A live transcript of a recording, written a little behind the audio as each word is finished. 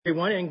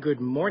Everyone, and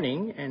good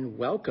morning, and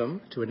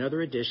welcome to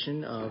another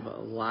edition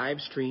of Live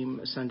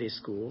Stream Sunday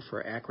School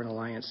for Akron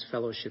Alliance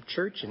Fellowship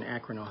Church in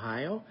Akron,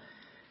 Ohio.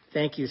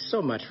 Thank you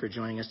so much for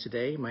joining us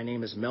today. My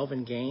name is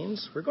Melvin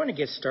Gaines. We're going to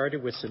get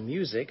started with some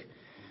music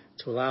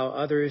to allow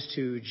others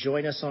to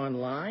join us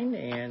online,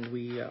 and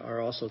we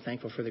are also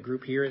thankful for the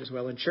group here as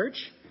well in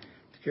church,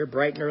 here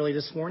bright and early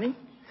this morning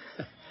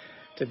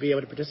to be able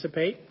to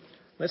participate.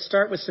 Let's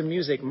start with some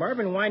music.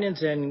 Marvin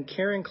Winans and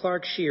Karen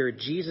Clark Shear,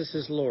 Jesus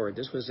is Lord.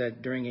 This was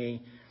during a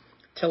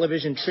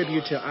television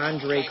tribute to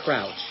Andre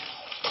Crouch.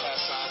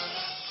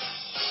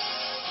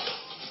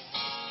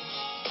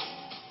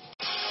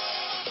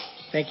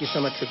 Thank you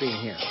so much for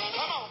being here.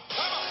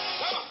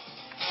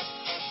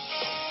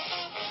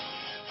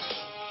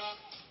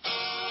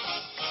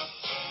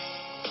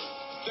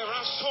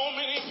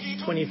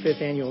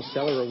 25th Annual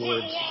Seller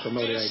Awards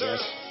promoted, I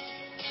guess.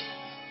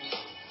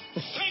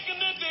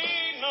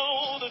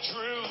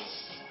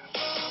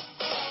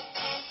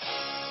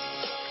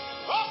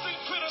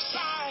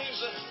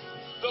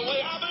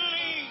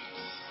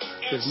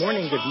 Good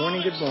morning, good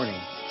morning, good morning.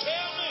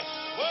 Tell me,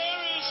 where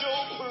is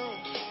your proof?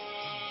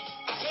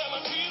 Tell me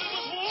Peter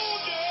was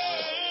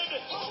wounded.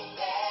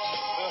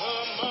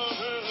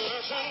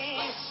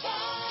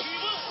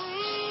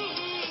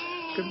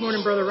 Good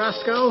morning, Brother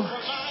Roscoe.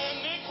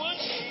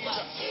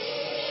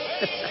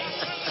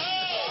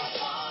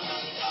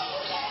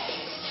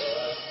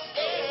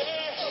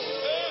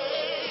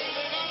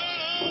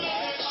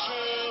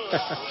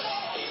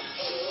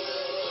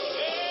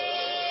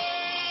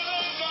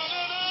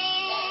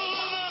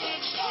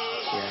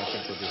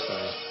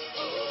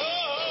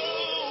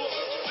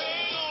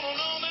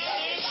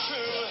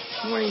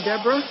 Good morning,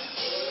 Deborah.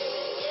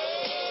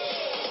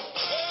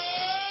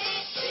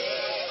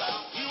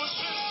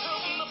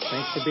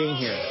 Thanks for being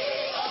here.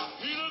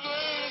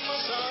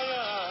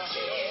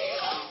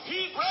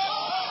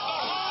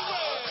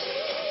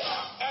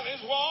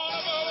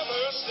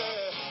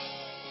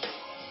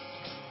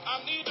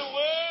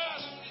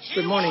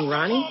 Good morning,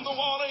 Ronnie.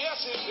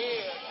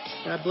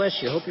 God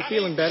bless you. Hope you're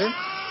feeling better.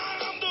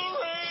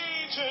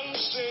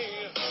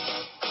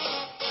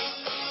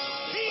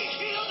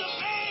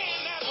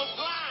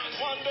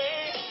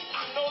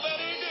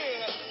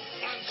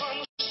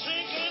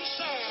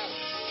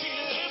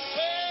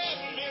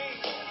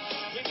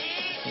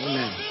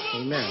 Amen.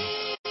 Amen.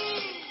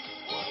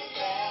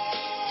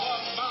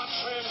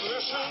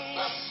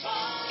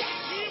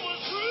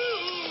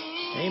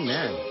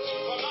 Amen.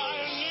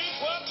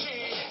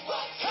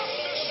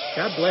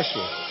 God bless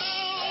you.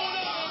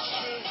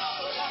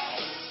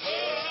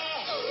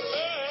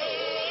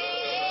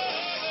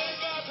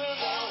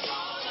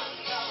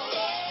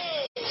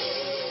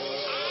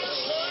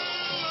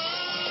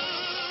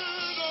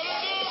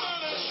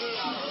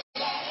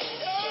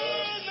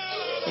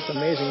 It's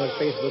amazing what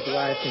Facebook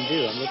Live can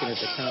do. I'm looking at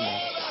the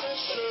comments.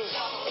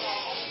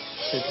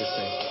 It's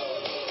interesting.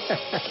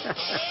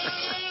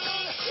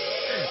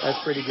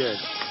 That's pretty good.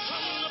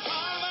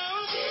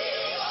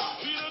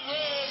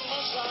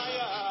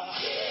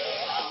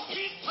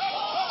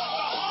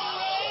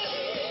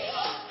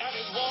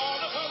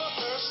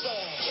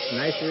 It's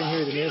nicer in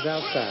here than it is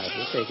outside.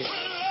 We'll take it.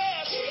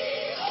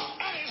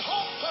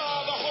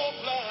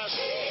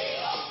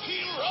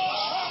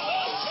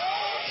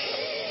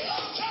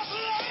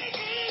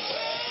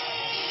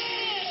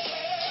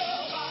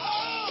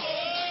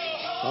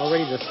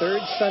 Already the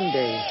third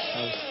Sunday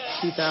of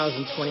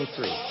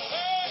 2023.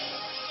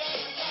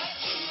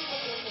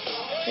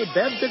 Hey,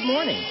 Bev, good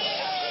morning.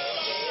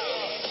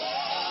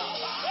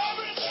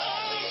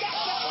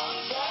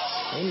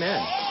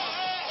 Amen.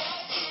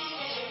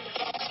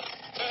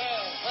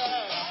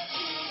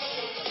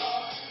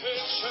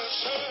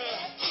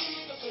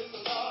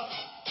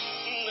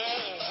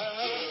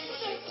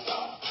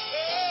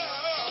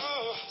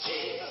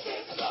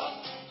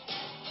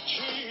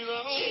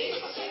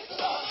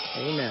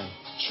 Amen.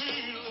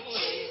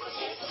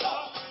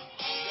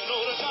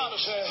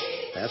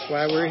 That's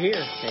why we're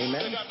here.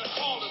 Amen.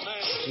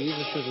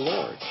 Jesus is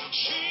Lord.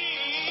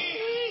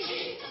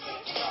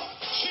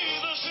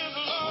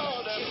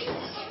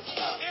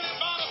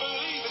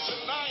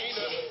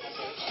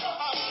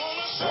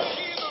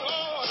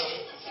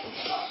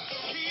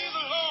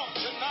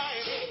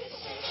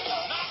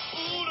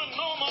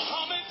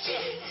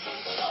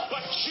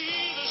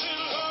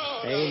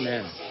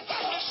 Amen.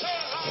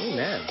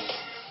 Amen. Amen.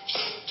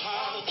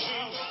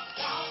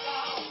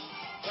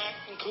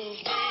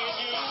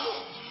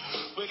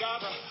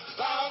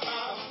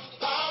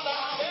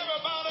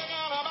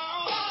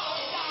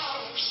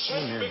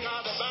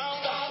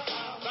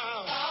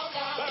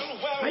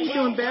 How you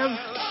doing, Bev?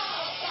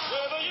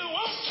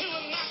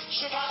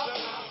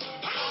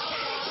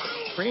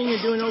 Praying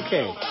you're doing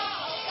okay.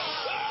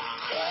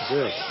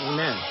 Good.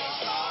 Amen.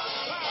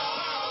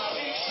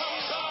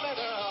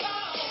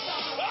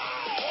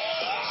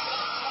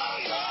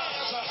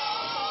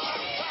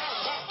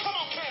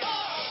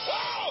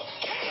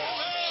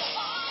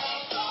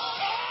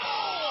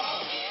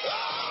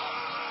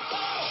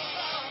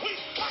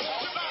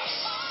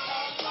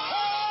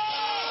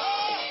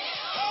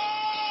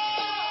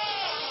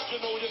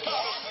 know you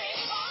got it.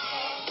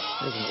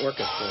 There's an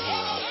orchestra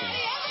here.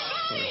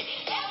 Okay.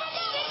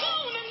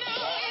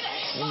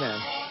 Amen.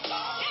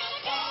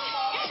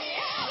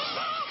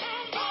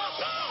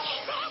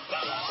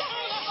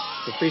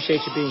 We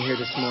appreciate you being here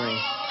this morning.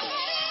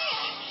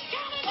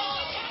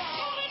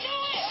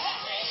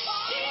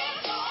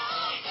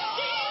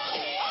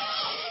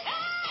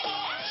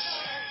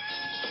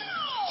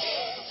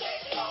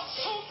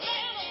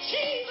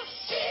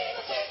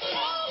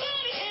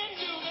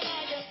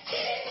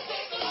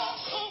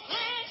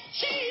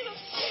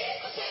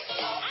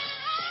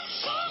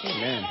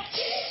 Amen.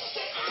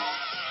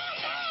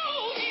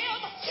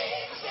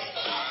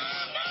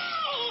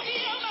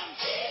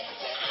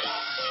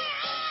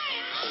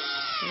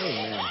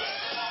 Amen.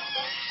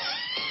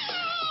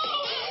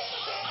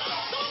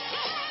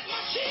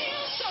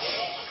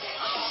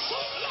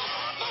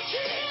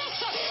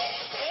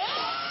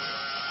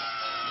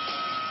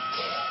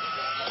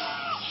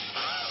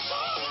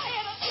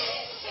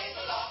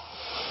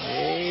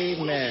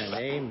 Amen.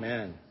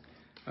 Amen.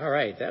 All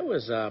right, that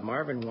was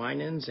Marvin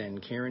Winans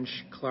and Karen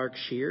Clark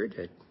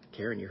Sheard.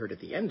 Karen, you heard at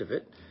the end of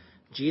it,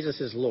 Jesus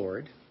is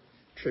Lord,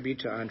 tribute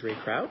to Andre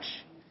Crouch.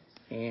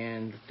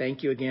 And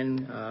thank you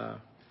again,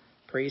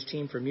 praise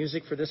team, for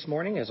music for this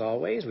morning. As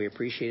always, we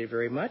appreciate it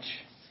very much.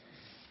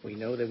 We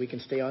know that we can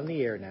stay on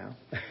the air now.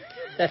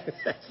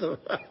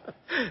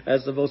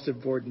 That's the most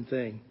important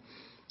thing.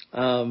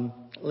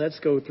 Let's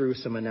go through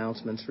some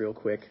announcements real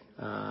quick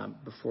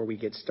before we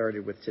get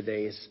started with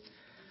today's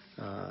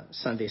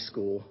Sunday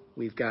school.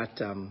 We've got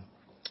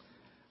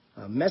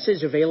a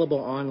message available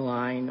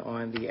online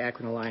on the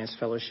Akron Alliance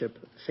Fellowship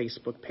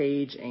Facebook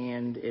page,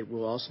 and it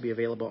will also be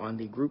available on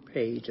the group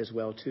page as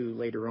well too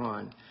later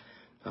on.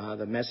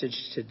 The message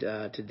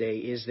today,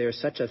 Is There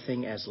Such a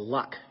Thing as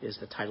Luck, is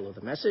the title of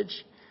the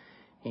message,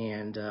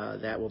 and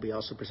that will be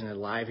also presented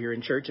live here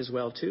in church as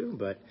well too.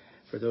 But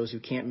for those who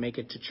can't make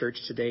it to church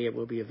today, it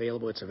will be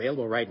available. It's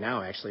available right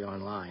now actually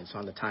online. It's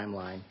on the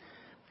timeline,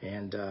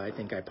 and I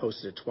think I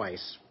posted it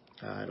twice.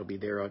 It'll be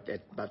there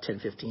at about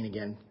 10:15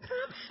 again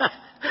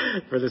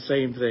for the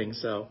same thing.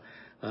 So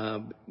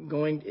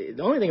the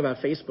only thing about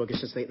Facebook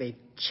is just they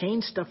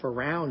change stuff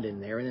around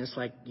in there, and it's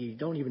like you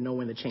don't even know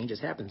when the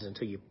changes happens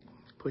until you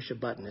push a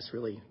button. It's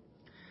really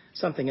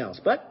something else.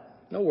 But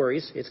no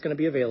worries. It's going to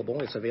be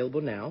available. It's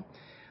available now.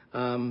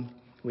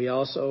 We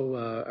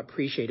also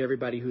appreciate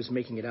everybody who's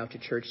making it out to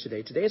church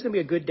today. Today is going to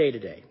be a good day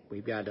today.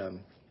 We've got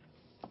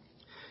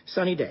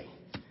sunny day.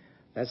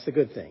 That's the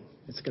good thing.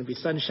 It's going to be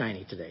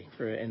sunshiny today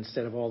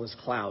instead of all this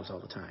clouds all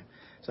the time.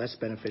 So that's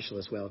beneficial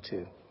as well,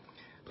 too.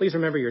 Please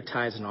remember your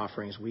tithes and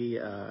offerings. We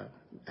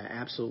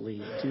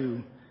absolutely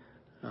do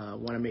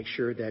want to make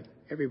sure that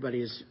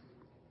everybody is,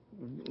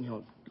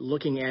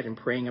 looking at and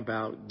praying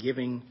about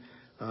giving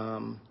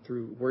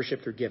through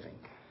worship, through giving.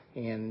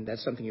 And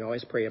that's something you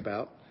always pray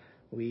about.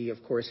 We,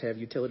 of course, have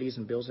utilities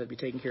and bills that be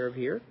taken care of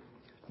here,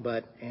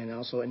 and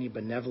also any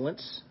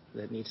benevolence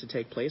that needs to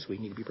take place, we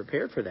need to be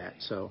prepared for that.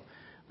 So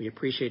we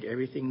appreciate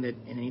everything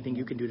and anything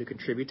you can do to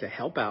contribute to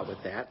help out with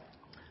that.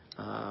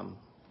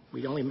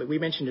 We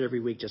mention it every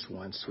week just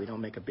once. We don't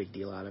make a big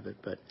deal out of it,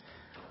 but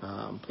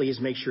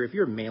please make sure if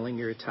you're mailing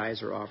your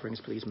tithes or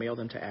offerings, please mail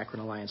them to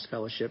Akron Alliance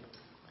Fellowship,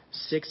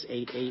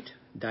 688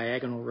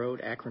 Diagonal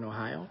Road, Akron,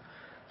 Ohio,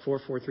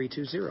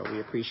 44320. We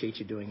appreciate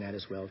you doing that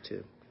as well,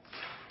 too.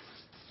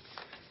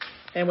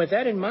 And with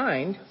that in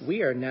mind,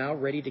 we are now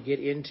ready to get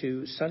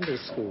into Sunday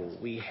school.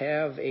 We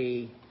have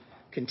a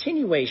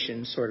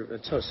continuation, sort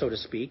of, so to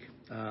speak,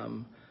 but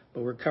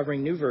we're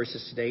covering new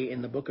verses today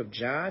in the book of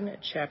John,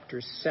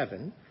 chapter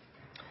 7,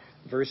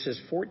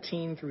 verses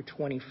 14 through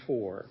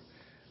 24.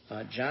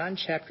 John,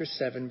 chapter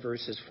 7,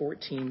 verses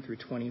 14 through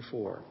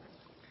 24.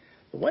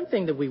 The one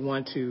thing that we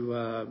want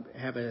to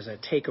have as a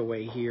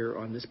takeaway here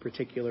on this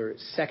particular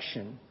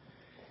section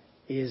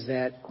is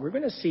that we're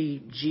going to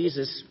see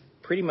Jesus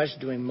pretty much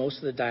doing most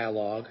of the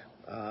dialogue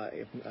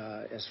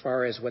as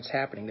far as what's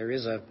happening. There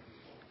is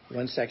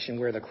one section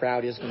where the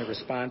crowd is going to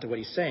respond to what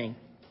he's saying,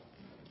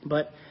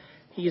 but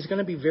he is going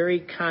to be very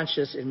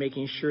conscious in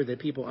making sure that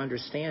people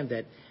understand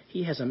that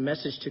he has a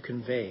message to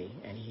convey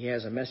and he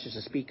has a message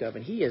to speak of,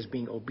 and he is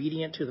being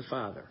obedient to the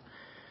Father.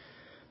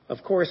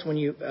 Of course,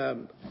 when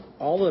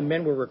all of the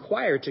men were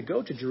required to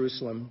go to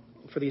Jerusalem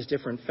for these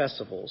different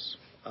festivals,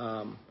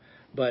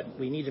 but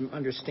we need to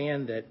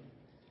understand that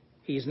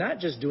he's not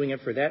just doing it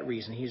for that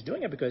reason. He's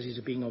doing it because he's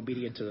being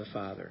obedient to the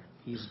Father.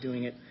 He's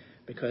doing it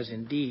because,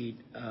 indeed,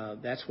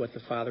 that's what the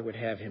Father would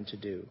have him to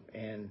do.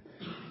 And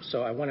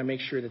so I want to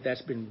make sure that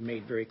that's been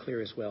made very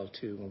clear as well,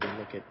 too, when we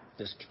look at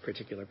this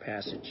particular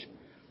passage.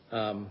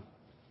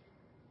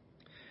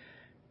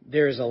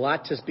 There is a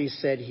lot to be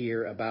said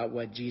here about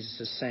what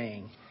Jesus is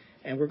saying.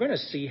 And we're going to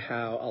see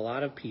how a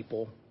lot of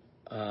people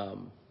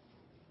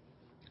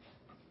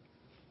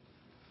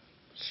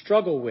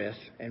struggle with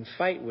and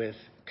fight with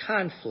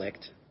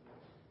conflict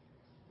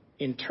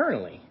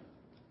internally,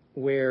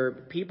 where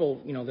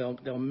people,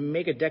 they'll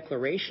make a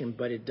declaration,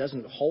 but it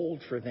doesn't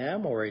hold for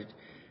them, or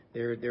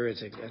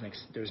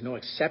there's no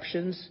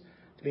exceptions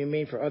to be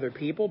made for other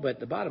people. But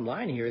the bottom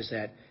line here is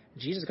that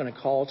Jesus is going to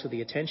call to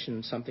the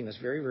attention something that's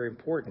very, very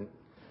important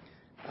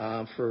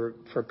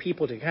for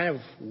people to kind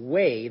of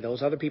weigh,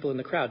 those other people in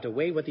the crowd, to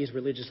weigh what these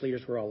religious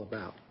leaders were all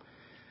about.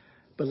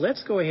 But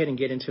let's go ahead and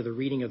get into the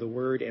reading of the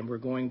Word, and we're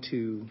going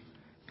to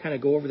kind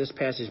of go over this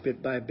passage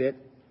bit by bit.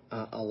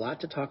 A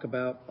lot to talk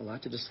about, a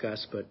lot to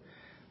discuss, but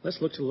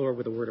let's look to the Lord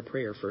with a word of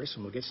prayer first,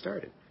 and we'll get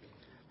started.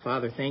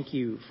 Father, thank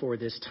you for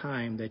this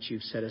time that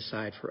you've set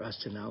aside for us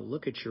to now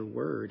look at your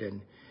Word,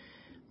 and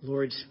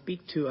Lord,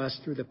 speak to us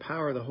through the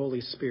power of the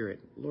Holy Spirit.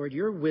 Lord,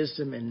 your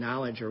wisdom and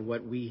knowledge are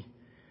what we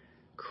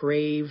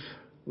crave,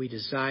 we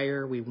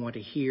desire, we want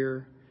to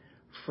hear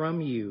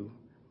from you.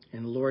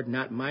 And Lord,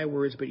 not my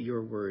words, but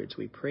your words.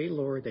 We pray,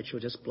 Lord, that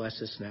you'll just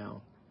bless us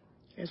now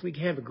as we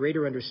have a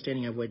greater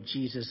understanding of what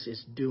Jesus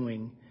is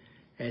doing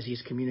as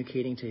he's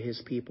communicating to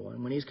his people.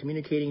 And when he's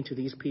communicating to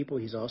these people,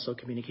 he's also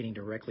communicating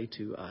directly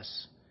to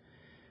us.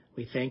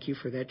 We thank you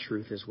for that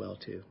truth as well,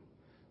 too.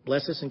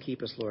 Bless us and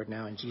keep us, Lord,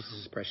 now in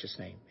Jesus' precious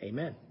name.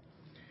 Amen.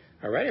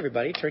 All right,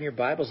 everybody, turn your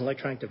Bibles and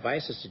electronic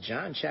devices to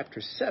John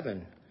chapter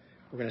 7.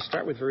 We're going to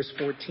start with verse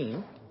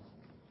 14.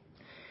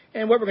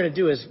 And what we're going to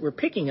do is we're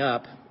picking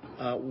up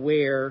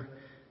where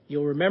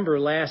you'll remember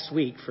last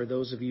week, for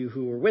those of you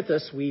who were with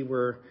us, we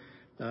were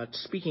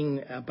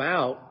speaking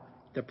about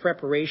the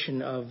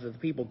preparation of the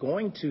people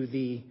going to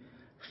the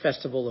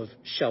Festival of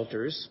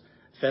Shelters,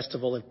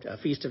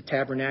 Feast of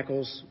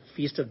Tabernacles,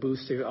 Feast of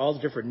Booths. There are all the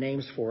different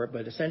names for it,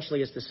 but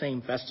essentially it's the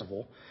same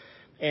festival.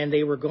 And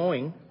they were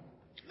going.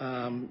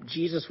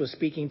 Jesus was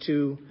speaking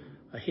to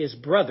his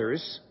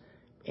brothers,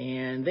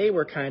 and they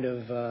were kind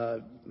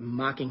of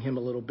mocking him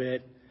a little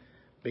bit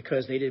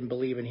because they didn't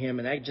believe in him,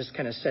 and that just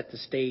kind of set the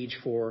stage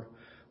for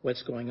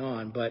what's going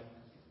on. But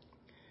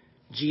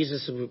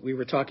Jesus, we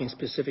were talking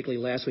specifically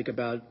last week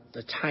about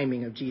the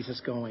timing of Jesus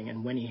going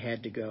and when he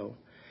had to go.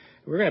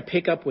 We're going to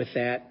pick up with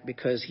that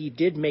because he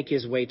did make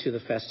his way to the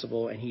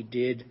festival, and he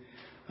did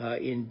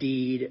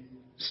indeed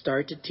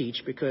start to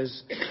teach,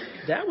 because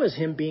that was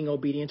him being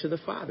obedient to the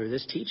Father,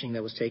 this teaching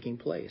that was taking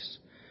place.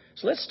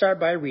 So let's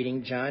start by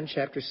reading John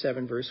chapter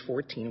 7, verse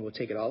 14. We'll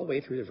take it all the way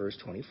through to verse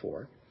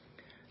 24.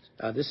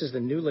 This is the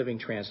New Living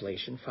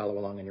Translation. Follow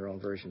along in your own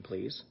version,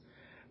 please.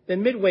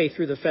 Then midway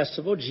through the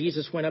festival,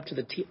 Jesus went up to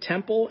the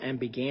temple and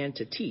began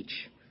to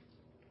teach.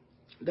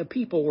 The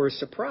people were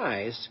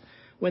surprised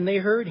when they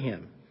heard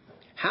him.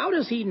 "How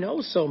does he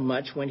know so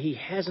much when he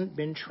hasn't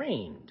been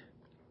trained?"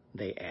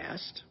 they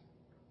asked.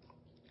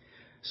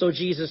 So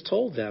Jesus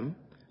told them,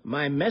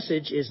 "My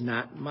message is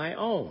not my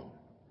own.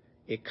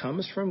 It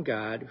comes from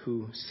God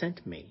who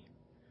sent me."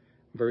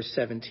 Verse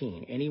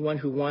 17, "Anyone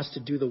who wants to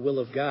do the will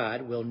of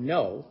God will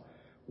know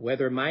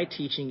whether my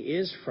teaching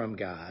is from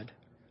God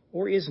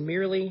or is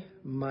merely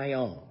my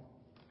own.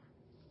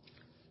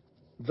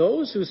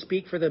 Those who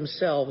speak for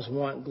themselves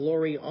want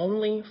glory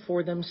only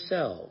for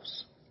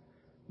themselves,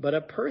 but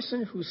a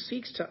person who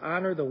seeks to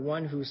honor the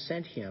one who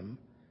sent him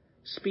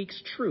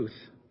speaks truth,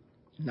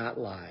 not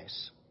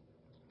lies."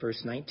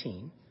 Verse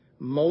 19,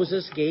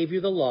 "Moses gave you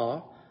the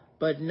law,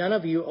 but none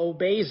of you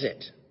obeys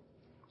it.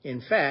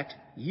 In fact,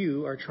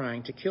 you are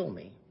trying to kill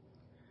me."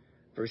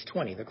 Verse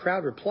 20, the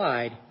crowd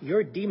replied,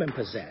 "You're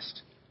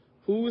demon-possessed.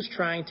 Who's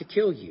trying to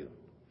kill you?"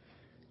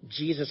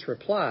 Jesus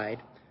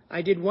replied,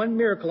 "I did one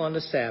miracle on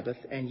the Sabbath,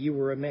 and you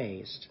were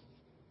amazed.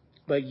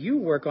 But you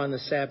work on the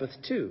Sabbath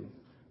too,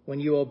 when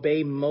you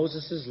obey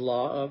Moses'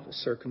 law of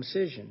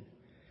circumcision.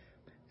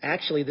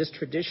 Actually, this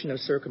tradition of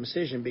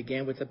circumcision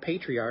began with the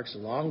patriarchs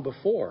long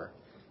before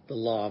the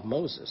law of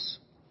Moses.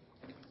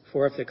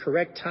 For if the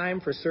correct time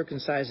for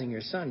circumcising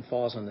your son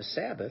falls on the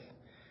Sabbath,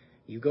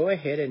 you go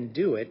ahead and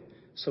do it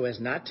so as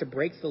not to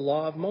break the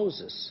law of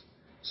Moses.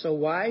 So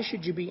why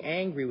should you be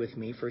angry with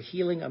me for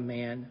healing a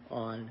man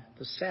on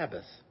the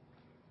Sabbath?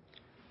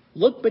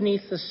 Look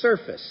beneath the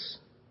surface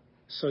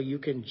so you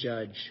can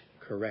judge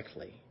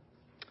correctly."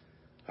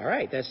 All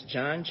right, that's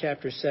John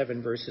chapter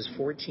 7, verses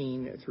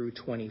 14 through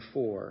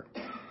 24.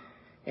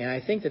 And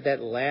I think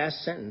that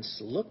last sentence,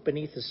 "look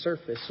beneath the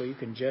surface so you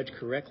can judge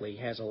correctly,"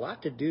 has a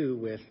lot to do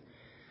with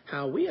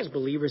how we as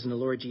believers in the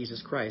Lord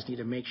Jesus Christ need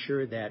to make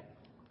sure that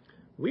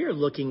we are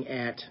looking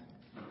at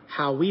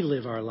how we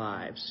live our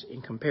lives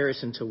in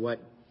comparison to what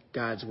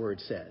God's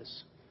word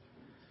says.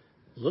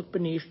 Look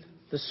beneath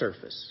the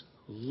surface.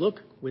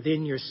 Look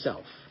within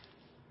yourself.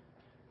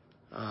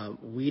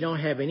 We don't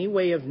have any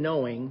way of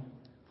knowing,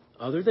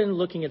 other than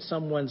looking at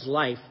someone's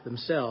life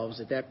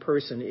themselves, that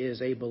person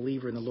is a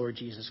believer in the Lord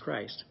Jesus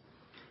Christ.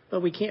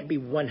 But we can't be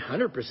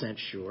 100%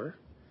 sure,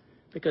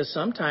 because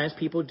sometimes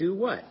people do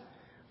what?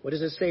 What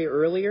does it say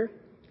earlier?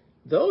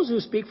 Those who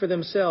speak for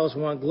themselves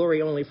want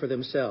glory only for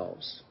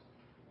themselves.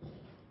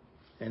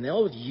 And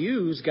they'll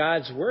use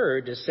God's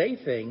word to say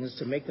things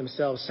to make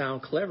themselves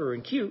sound clever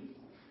and cute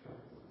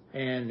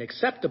and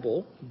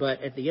acceptable,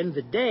 but at the end of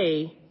the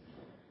day,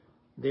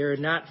 they're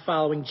not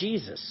following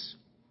Jesus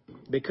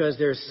because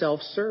they're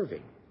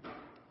self-serving.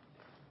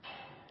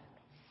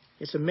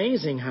 It's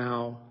amazing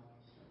how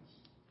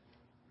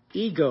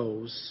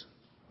egos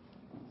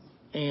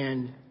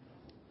and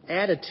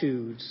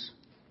attitudes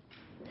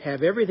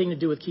have everything to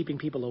do with keeping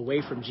people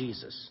away from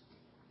Jesus.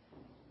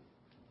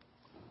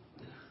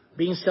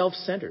 Being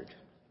self-centered.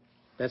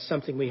 That's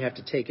something we have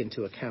to take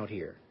into account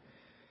here.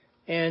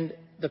 And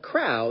the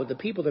crowd, the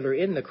people that are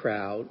in the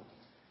crowd,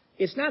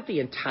 it's not the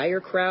entire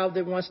crowd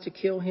that wants to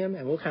kill him,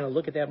 and we'll kind of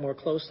look at that more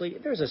closely.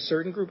 There's a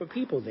certain group of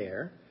people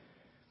there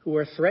who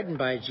are threatened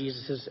by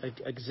Jesus'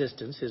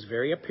 existence, his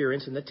very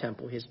appearance in the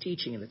temple, his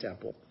teaching in the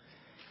temple.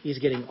 He's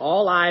getting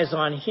all eyes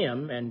on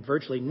him and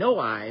virtually no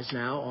eyes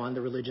now on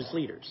the religious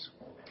leaders.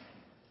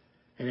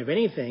 And if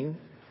anything,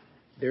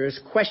 there is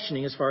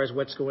questioning as far as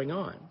what's going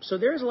on. So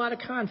there's a lot of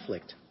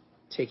conflict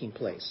taking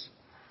place.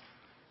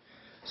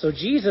 So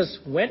Jesus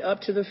went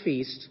up to the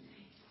feast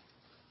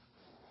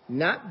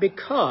not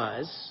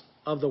because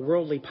of the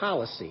worldly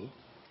policy,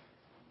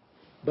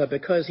 but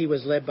because he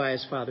was led by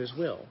his Father's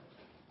will.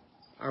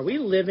 Are we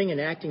living and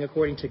acting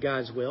according to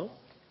God's will?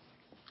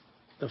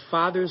 The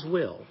Father's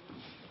will.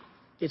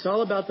 It's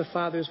all about the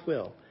Father's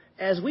will.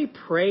 As we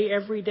pray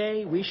every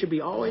day, we should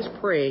be always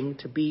praying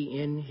to be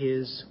in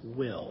his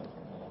will.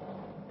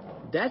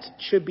 That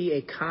should be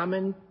a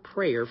common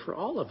prayer for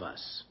all of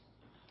us.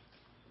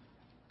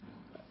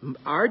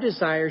 Our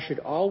desire should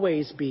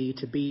always be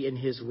to be in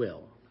his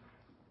will.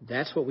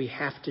 That's what we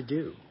have to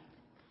do.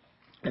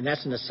 And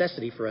that's a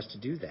necessity for us to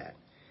do that.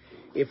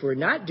 If we're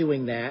not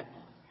doing that,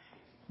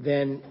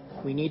 then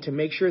we need to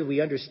make sure that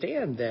we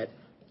understand that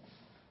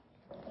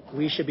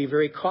we should be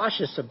very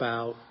cautious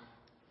about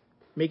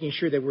making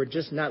sure that we're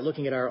just not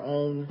looking at our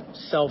own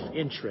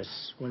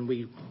self-interests when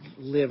we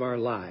live our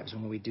lives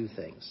and when we do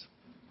things.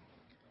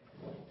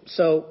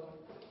 So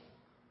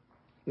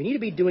we need to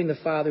be doing the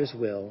Father's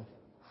will.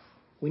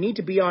 We need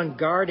to be on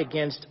guard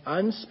against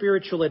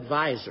unspiritual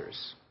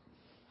advisors.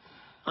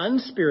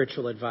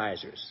 Unspiritual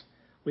advisors.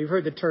 We've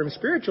heard the term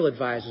spiritual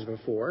advisors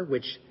before,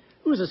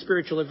 who's a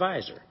spiritual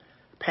advisor?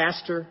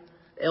 Pastor,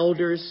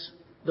 elders,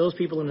 those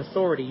people in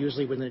authority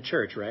usually within the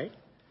church, right?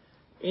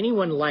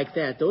 Anyone like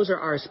that, those are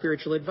our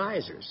spiritual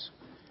advisors.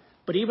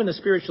 But even the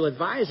spiritual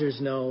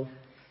advisors know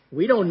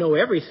we don't know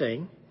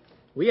everything.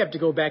 We have to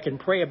go back and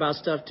pray about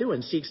stuff too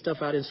and seek stuff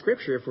out in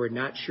Scripture if we're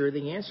not sure of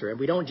the answer. And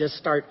we don't just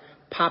start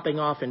popping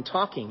off and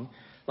talking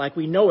like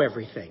we know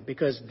everything,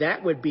 because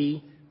that would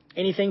be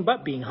anything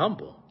but being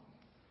humble.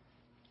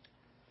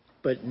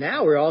 But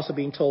now we're also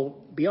being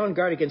told, be on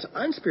guard against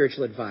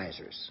unspiritual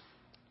advisors.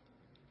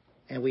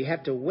 And we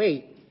have to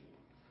wait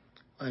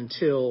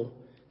until,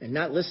 and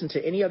not listen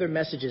to any other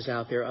messages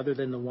out there other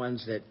than the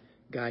ones that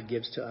God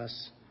gives to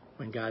us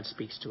when God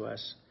speaks to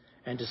us,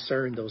 and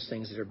discern those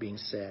things that are being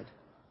said.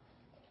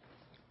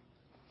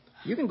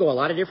 You can go a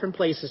lot of different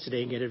places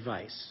today and get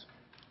advice.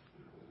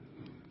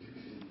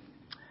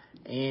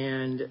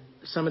 And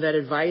some of that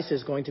advice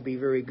is going to be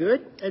very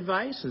good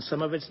advice, and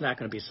some of it's not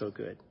going to be so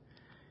good.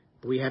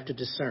 But we have to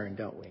discern,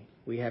 don't we?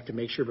 We have to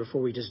make sure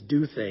before we just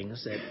do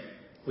things that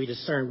we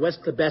discern what's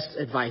the best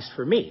advice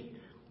for me.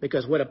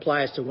 Because what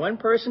applies to one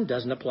person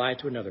doesn't apply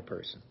to another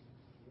person.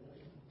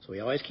 So we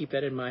always keep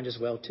that in mind as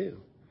well, too.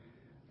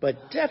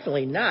 But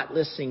definitely not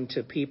listening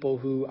to people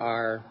who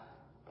are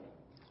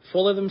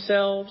full of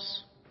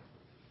themselves,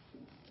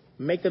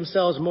 make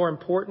themselves more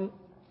important.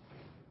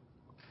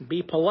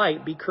 Be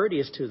polite, be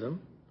courteous to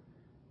them,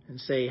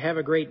 and say, have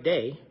a great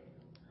day.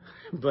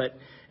 But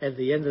at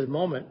the end of the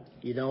moment,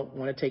 you don't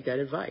want to take that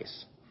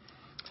advice.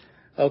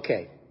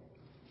 Okay.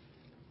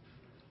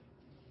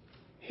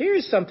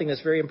 Here's something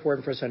that's very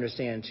important for us to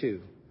understand,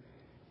 too.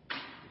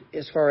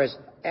 As far as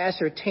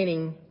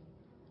ascertaining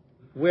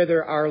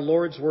whether our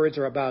Lord's words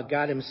are about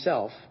God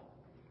himself,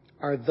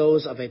 are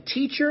those of a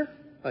teacher,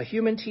 a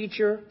human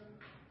teacher,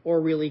 or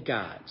really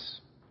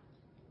God's?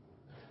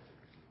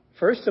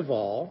 First of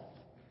all,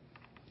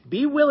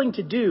 be willing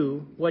to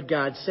do what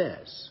God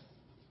says.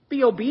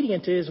 Be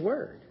obedient to his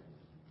word.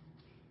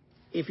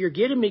 If you're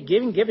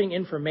giving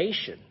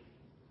information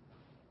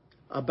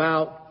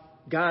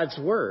about God's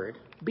word,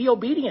 be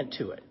obedient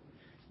to it.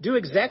 Do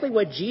exactly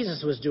what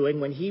Jesus was doing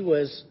when he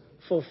was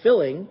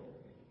fulfilling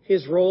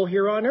his role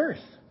here on earth.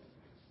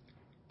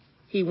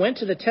 He went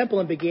to the temple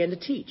and began to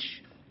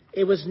teach.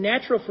 It was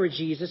natural for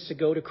Jesus to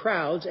go to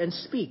crowds and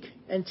speak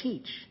and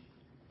teach.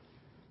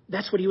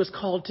 That's what he was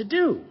called to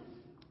do.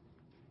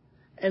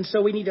 And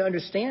so we need to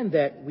understand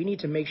that we need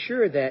to make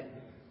sure that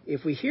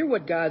if we hear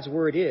what God's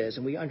word is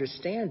and we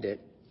understand it,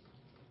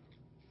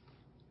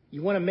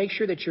 you want to make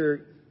sure that you're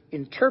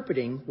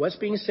interpreting what's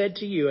being said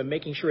to you and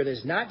making sure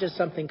there's not just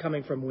something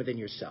coming from within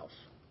yourself.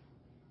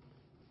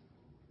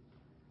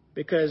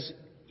 Because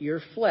your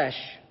flesh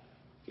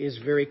is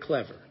very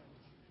clever.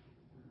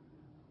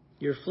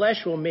 Your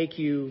flesh will make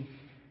you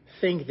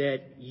think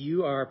that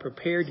you are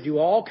prepared to do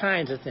all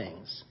kinds of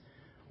things,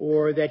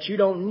 or that you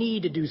don't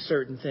need to do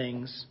certain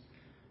things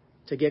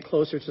to get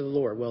closer to the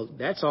Lord. Well,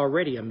 that's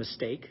already a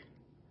mistake.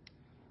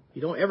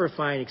 You don't ever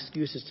find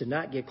excuses to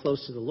not get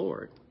close to the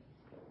Lord.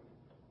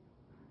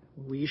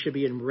 We should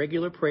be in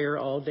regular prayer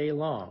all day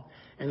long.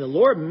 And the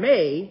Lord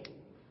may,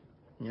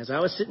 as I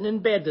was sitting in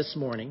bed this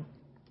morning,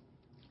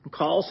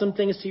 call some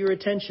things to your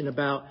attention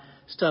about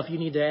stuff you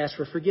need to ask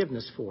for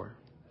forgiveness for.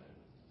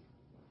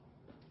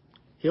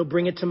 He'll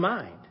bring it to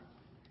mind.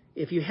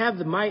 If you have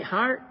the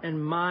heart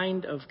and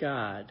mind of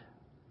God,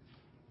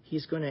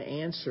 He's going to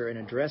answer and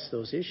address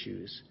those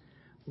issues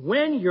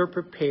when you're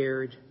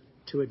prepared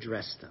to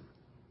address them,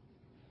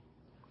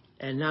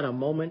 and not a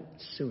moment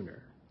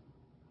sooner.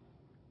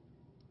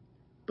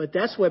 But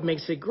that's what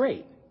makes it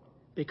great,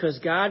 because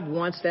God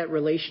wants that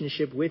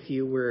relationship with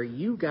you where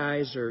you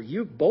guys are,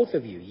 both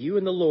of you, you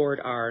and the Lord,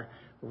 are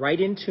right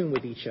in tune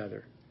with each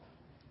other.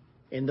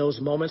 In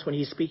those moments when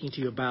He's speaking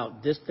to you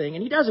about this thing,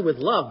 and He does it with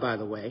love, by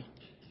the way.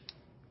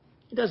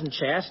 He doesn't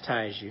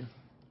chastise you.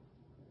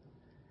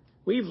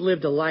 We've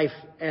lived a life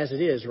as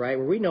it is, right?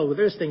 Where we know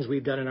there's things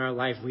we've done in our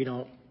life we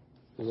don't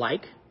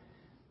like.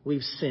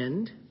 We've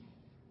sinned.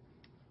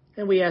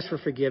 And we ask for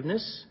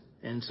forgiveness.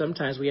 And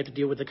sometimes we have to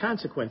deal with the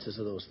consequences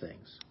of those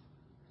things.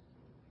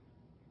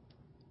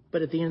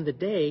 But at the end of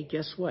the day,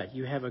 guess what?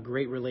 You have a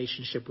great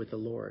relationship with the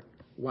Lord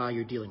while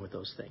you're dealing with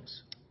those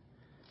things.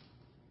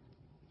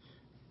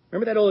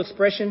 Remember that old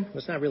expression? Well,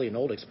 it's not really an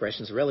old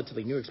expression. It's a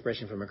relatively new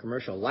expression from a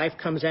commercial. Life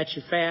comes at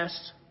you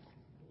fast.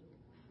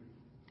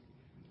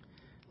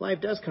 Life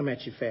does come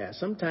at you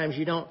fast. Sometimes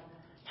you don't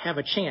have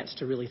a chance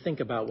to really think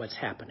about what's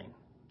happening.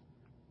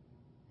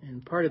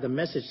 And part of the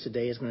message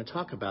today is going to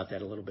talk about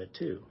that a little bit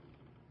too.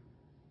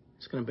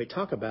 It's going to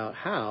talk about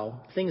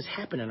how things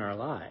happen in our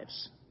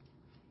lives.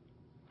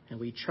 And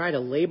we try to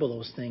label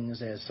those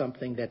things as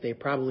something that they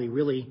probably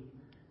really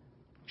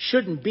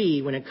shouldn't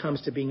be when it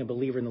comes to being a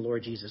believer in the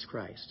Lord Jesus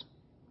Christ.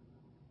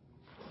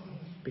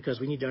 Because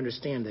we need to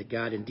understand that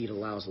God indeed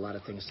allows a lot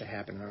of things to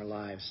happen in our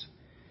lives,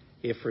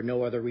 if for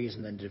no other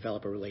reason than to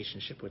develop a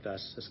relationship with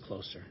us as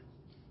closer.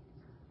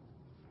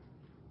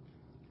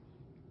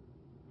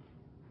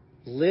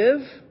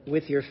 Live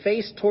with your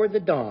face toward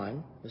the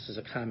dawn. This is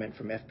a comment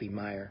from F.B.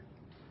 Meyer.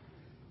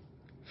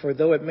 For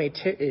though it may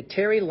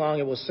tarry long,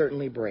 it will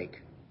certainly break.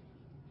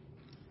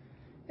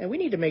 And we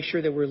need to make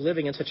sure that we're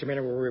living in such a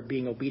manner where we're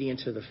being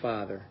obedient to the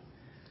Father.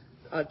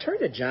 Turn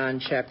to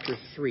John chapter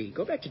 3.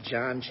 Go back to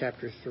John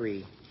chapter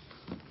 3,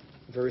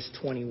 verse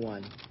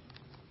 21.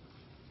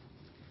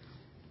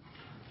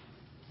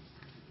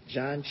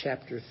 John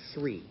chapter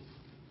 3,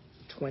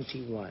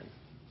 21.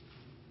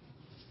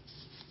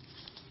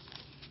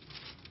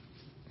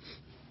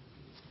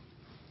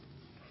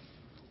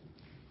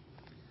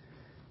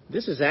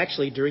 This is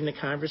actually during the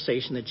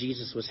conversation that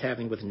Jesus was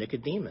having with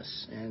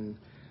Nicodemus, and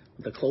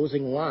the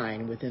closing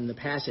line within the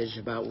passage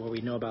about what we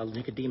know about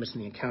Nicodemus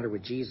and the encounter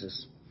with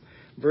Jesus.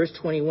 Verse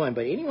 21,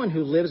 but anyone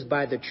who lives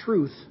by the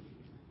truth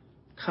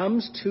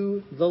comes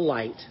to the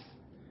light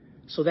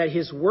so that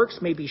his works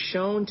may be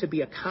shown to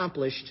be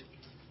accomplished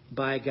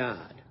by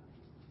God.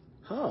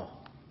 Oh,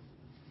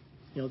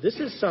 this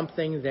is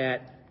something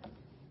that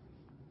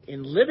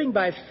in living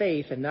by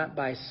faith and not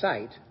by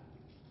sight,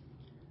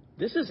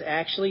 this is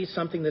actually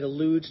something that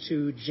alludes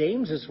to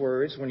James's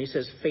words when he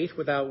says faith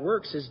without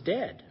works is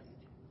dead.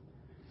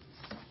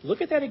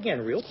 Look at that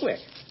again real quick.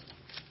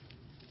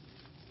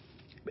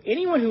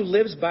 Anyone who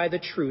lives by the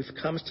truth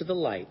comes to the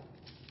light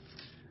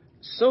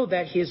so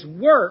that his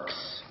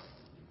works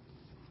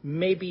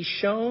may be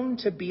shown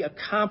to be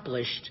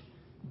accomplished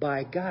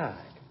by God.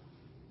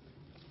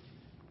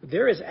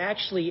 There is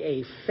actually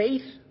a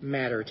faith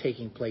matter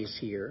taking place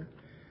here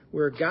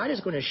where God is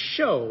going to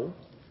show,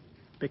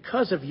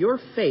 because of your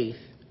faith,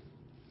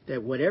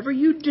 that whatever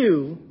you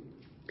do,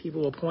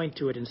 people will point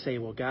to it and say,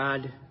 well,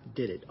 God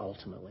did it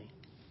ultimately.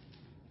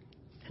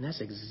 And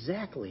that's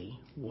exactly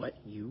what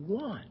you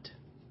want.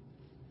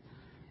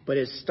 But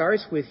it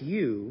starts with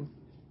you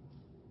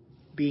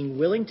being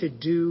willing to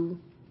do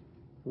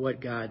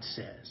what God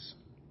says.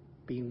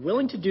 Being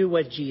willing to do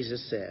what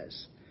Jesus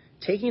says.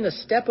 Taking a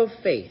step of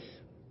faith.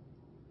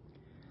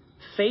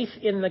 Faith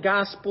in the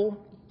gospel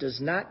does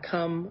not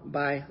come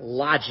by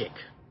logic,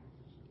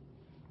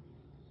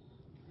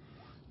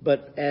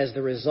 but as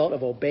the result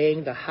of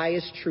obeying the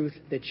highest truth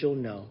that you'll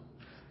know.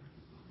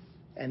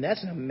 And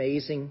that's an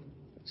amazing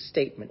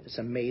statement. It's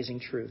amazing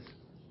truth.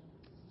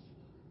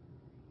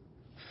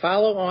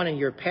 Follow on, and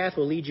your path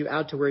will lead you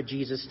out to where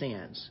Jesus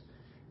stands.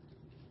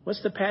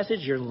 What's the passage?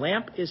 Your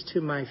lamp is to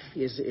my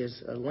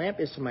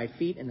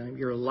feet, and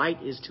your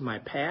light is to my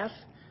path.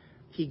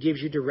 He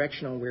gives you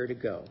direction on where to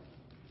go.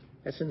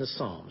 That's in the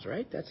Psalms,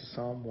 right? That's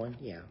Psalm 1.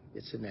 Yeah,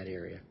 it's in that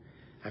area.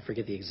 I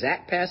forget the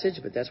exact passage,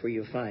 but that's where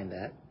you'll find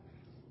that.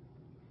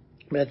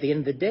 But at the end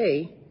of the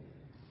day,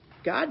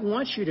 God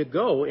wants you to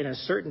go in a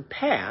certain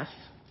path.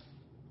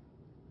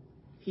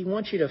 He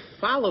wants you to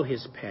follow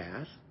His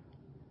path.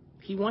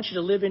 He wants you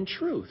to live in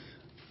truth.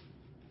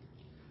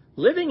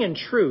 Living in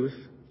truth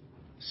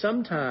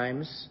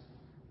sometimes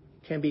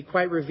can be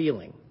quite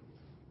revealing,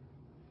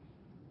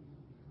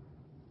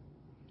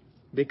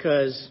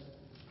 because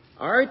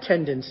our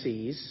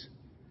tendencies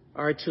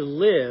are to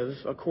live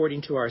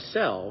according to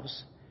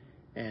ourselves,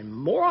 and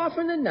more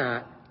often than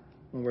not,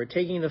 when we're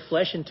taking the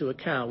flesh into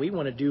account, we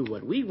want to do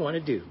what we want to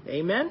do.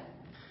 Amen?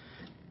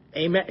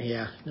 Amen.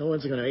 Yeah, no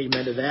one's going to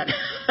amen to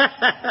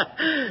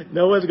that.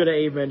 No one's going to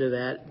amen to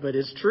that, but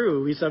it's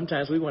true.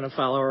 Sometimes we want to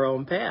follow our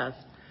own path.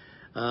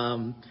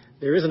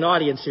 There is an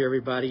audience here,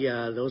 everybody.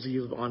 Those of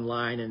you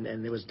online,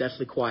 and it was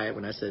definitely quiet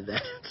when I said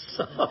that.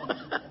 So,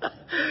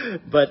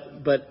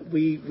 but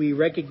we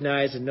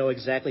recognize and know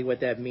exactly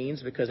what that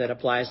means because that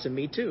applies to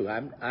me too.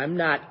 I'm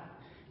not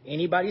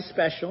anybody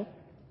special.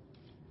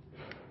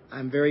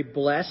 I'm very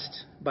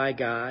blessed by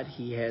God.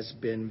 He has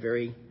been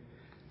very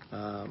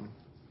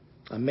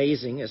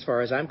amazing as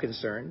far as I'm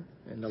concerned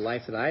in the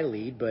life that I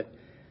lead, but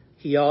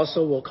He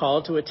also will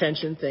call to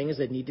attention things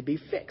that need to be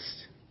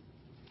fixed.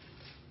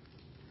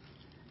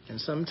 And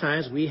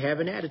sometimes we have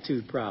an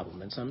attitude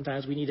problem, and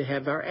sometimes we need to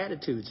have our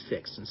attitudes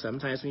fixed, and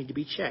sometimes we need to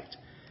be checked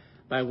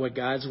by what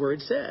God's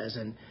Word says.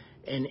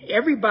 And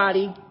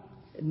everybody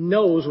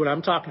knows what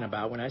I'm talking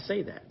about when I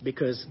say that,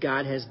 because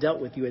God has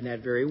dealt with you in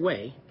that very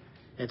way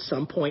at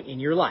some point in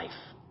your life.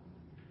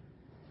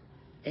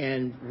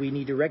 And we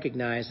need to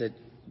recognize that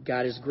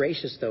God is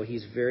gracious, though.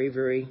 He's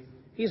very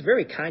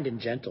kind and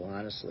gentle,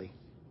 honestly,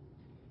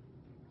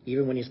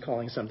 even when He's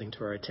calling something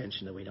to our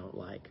attention that we don't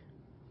like.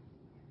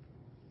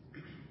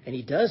 And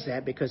He does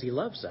that because He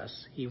loves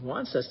us. He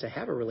wants us to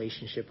have a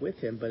relationship with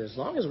Him, but as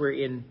long as we're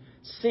in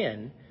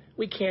sin,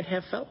 we can't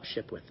have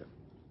fellowship with Him.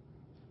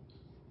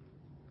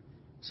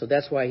 So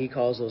that's why He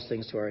calls those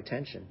things to our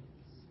attention.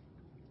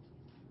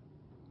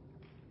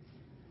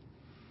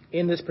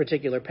 In this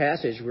particular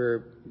passage, we're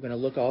going to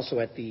look also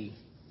at the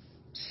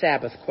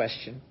Sabbath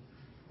question,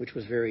 which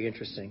was very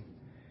interesting,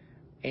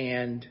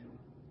 and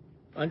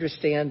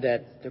understand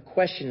that the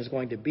question is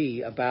going to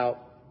be about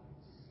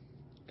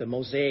the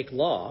Mosaic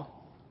law,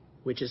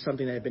 which is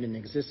something that had been in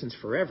existence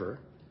forever.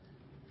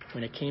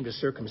 When it came to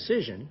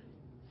circumcision,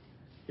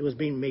 it was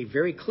being made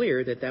very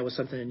clear that that was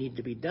something that needed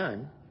to be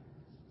done.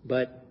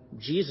 But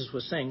Jesus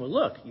was saying, well,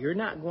 look, you're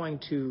not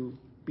going to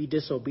be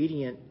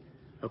disobedient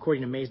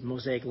according to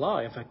Mosaic law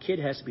if a kid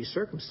has to be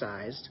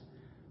circumcised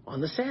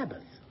on the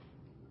Sabbath.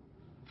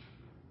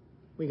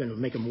 We're going to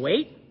make him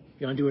wait?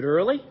 You want to do it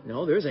early?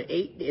 No,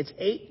 it's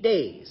 8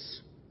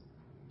 days.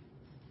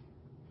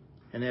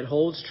 And that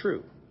holds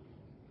true.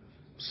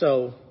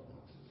 So,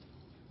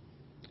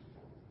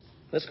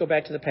 let's go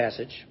back to the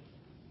passage.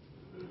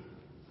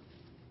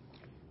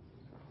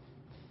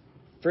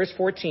 Verse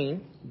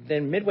 14,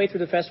 then midway through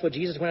the festival,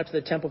 Jesus went up to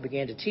the temple and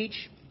began to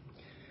teach.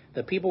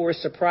 The people were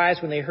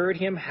surprised when they heard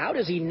him. How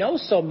does he know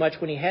so much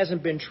when he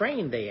hasn't been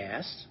trained, they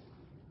asked.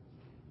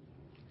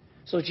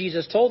 So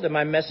Jesus told them,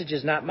 my message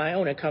is not my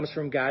own. It comes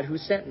from God who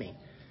sent me.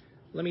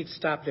 Let me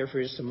stop there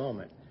for just a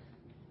moment.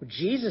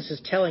 Jesus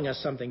is telling us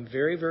something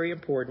very, very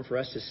important for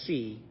us to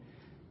see,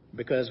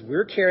 because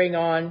we're carrying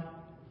on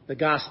the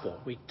gospel.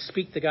 We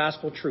speak the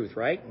gospel truth,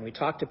 right? And we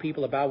talk to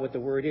people about what the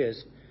word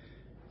is.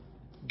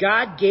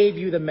 God gave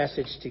you the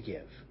message to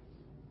give.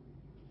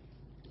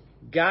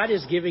 God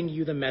is giving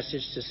you the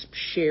message to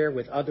share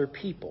with other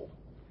people.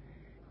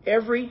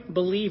 Every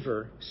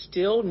believer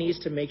still needs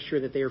to make sure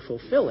that they are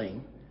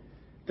fulfilling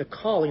the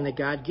calling that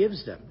God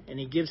gives them. And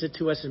He gives it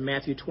to us in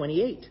Matthew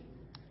 28,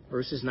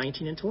 verses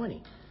 19 and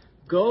 20.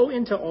 Go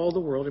into all the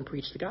world and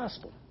preach the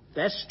gospel.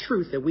 That's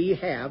truth that we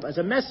have as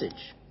a message.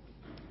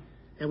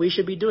 And we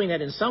should be doing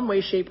that in some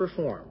way, shape, or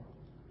form.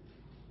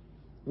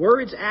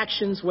 Words,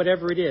 actions,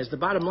 whatever it is. The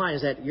bottom line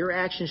is that your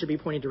action should be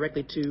pointing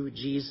directly to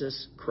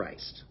Jesus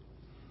Christ.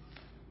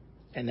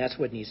 And that's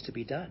what needs to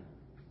be done.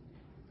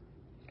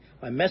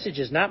 My message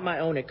is not my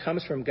own. It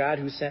comes from God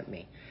who sent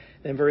me.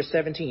 Then verse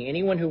 17,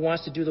 anyone who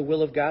wants to do the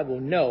will of God will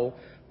know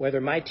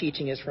whether my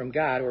teaching is from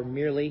God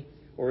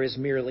or is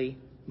merely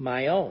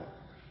my own.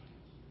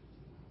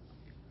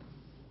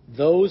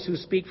 Those who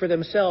speak for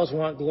themselves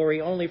want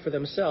glory only for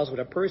themselves, but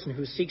a person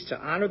who seeks to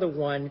honor the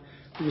one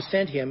who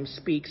sent him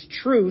speaks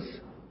truth,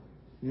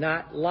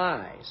 not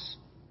lies.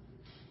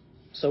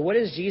 So what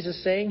is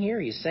Jesus saying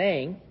here? He's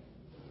saying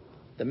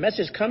the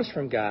message comes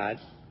from God.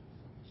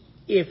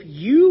 If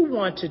you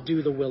want to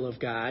do the will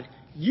of God,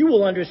 you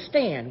will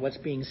understand what's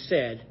being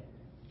said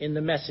in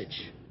the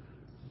message.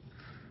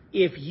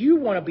 If you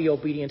want to be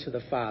obedient to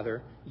the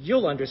Father,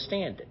 you'll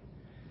understand it.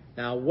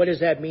 Now, what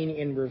does that mean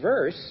in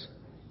reverse?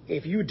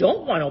 If you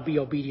don't want to be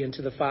obedient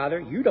to the Father,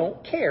 you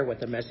don't care what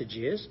the message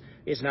is.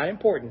 It's not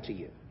important to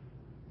you.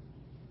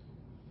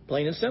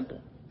 Plain and simple.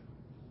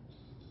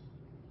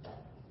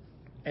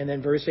 And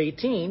then verse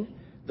 18,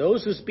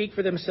 those who speak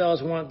for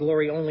themselves want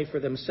glory only for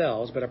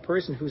themselves, but a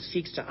person who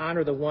seeks to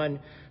honor the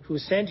one who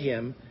sent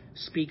him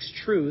speaks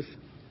truth,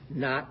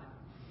 not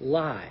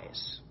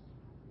lies.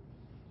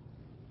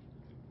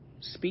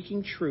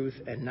 Speaking truth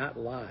and not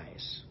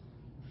lies.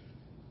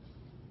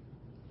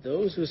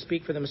 Those who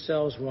speak for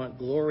themselves want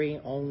glory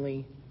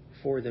only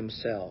for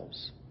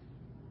themselves.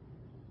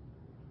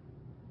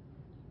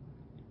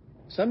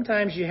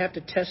 Sometimes you have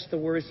to test the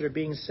words that are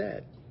being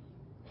said.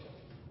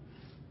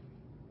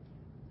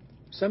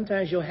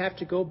 Sometimes you'll have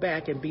to go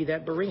back and be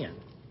that Berean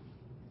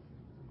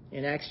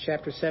in Acts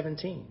chapter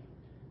 17.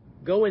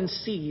 Go and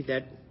see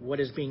that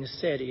what is being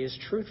said is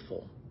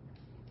truthful.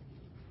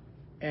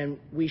 And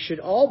we should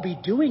all be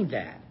doing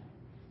that.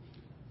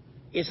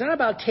 It's not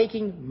about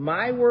taking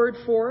my word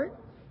for it.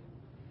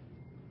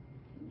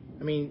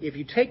 I mean, if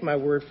you take my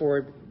word for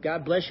it,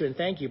 God bless you and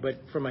thank you. But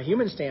from a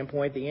human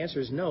standpoint, the answer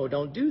is no,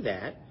 don't do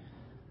that.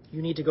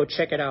 You need to go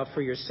check it out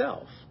for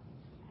yourself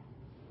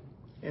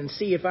and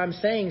see if I'm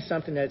saying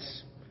something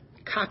that's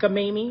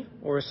cockamamie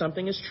or if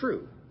something is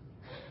true.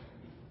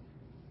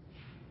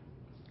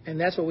 And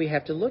that's what we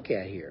have to look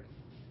at here.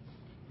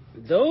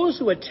 Those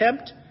who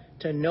attempt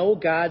to know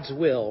God's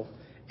will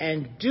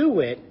and do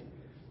it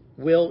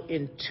will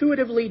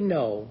intuitively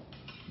know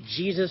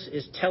Jesus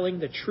is telling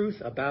the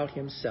truth about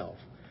himself.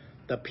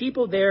 The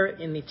people there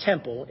in the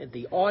temple,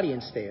 the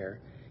audience there,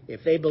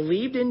 if they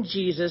believed in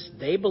Jesus,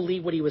 they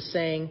believed what he was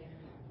saying,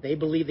 they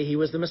believed that he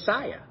was the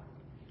Messiah.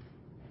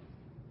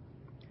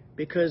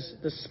 Because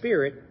the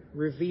Spirit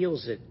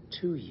reveals it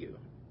to you.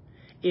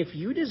 If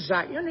you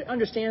desire, you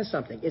understand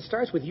something, it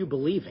starts with you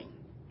believing.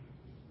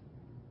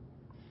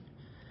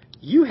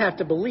 You have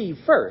to believe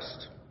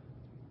first.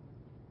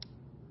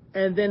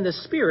 And then the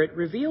Spirit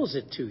reveals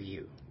it to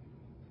you.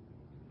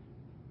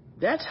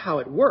 That's how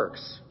it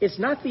works. It's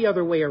not the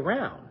other way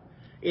around.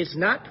 It's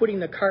not putting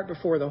the cart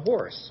before the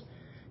horse.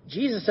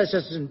 Jesus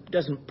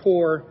doesn't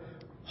pour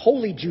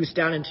holy juice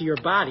down into your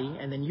body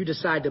and then you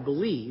decide to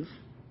believe.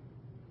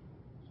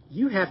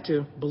 You have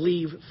to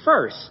believe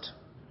first.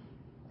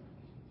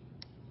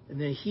 And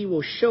then he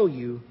will show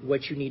you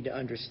what you need to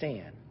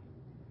understand.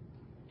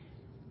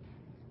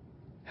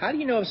 How do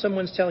you know if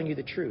someone's telling you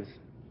the truth?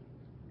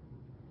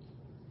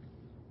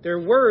 Their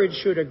words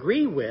should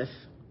agree with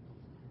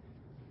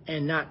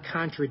and not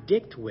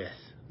contradict with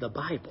the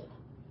Bible.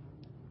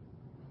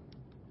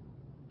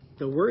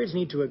 The words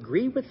need to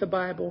agree with the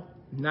Bible,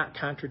 not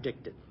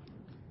contradict it.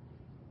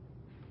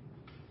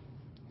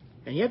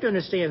 And you have to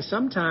understand,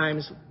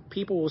 sometimes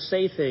people will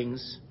say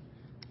things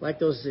like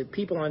those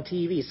people on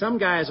TV. Some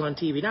guys on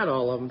TV, not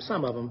all of them,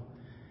 some of them,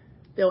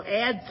 they'll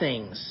add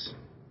things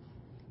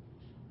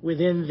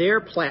within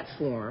their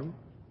platform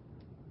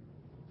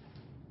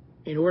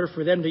in order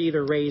for them to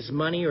either raise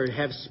money or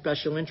have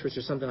special interest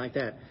or something like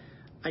that.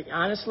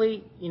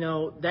 Honestly,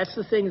 that's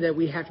the thing that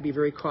we have to be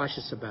very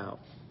cautious about.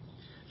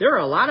 There are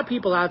a lot of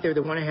people out there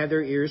that want to have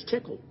their ears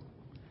tickled.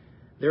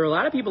 There are a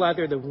lot of people out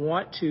there that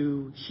want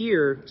to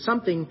hear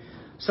something,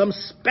 some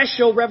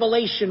special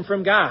revelation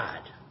from God.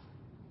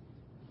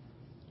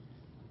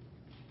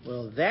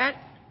 Well, that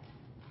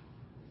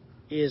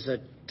is a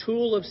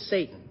tool of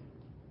Satan.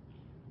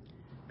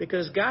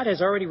 Because God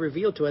has already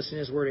revealed to us in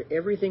his word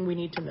everything we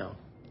need to know.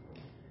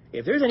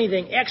 If there's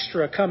anything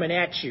extra coming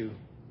at you,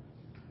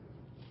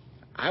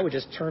 I would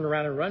just turn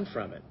around and run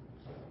from it.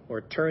 Or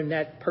turn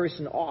that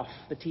person off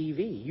the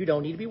TV. You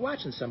don't need to be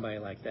watching somebody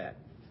like that.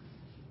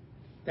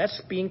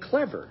 That's being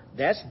clever.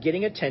 That's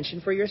getting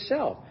attention for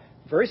yourself.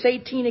 Verse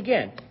 18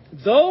 again.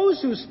 Those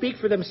who speak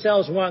for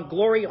themselves want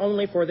glory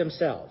only for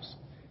themselves.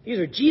 These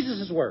are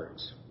Jesus'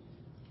 words.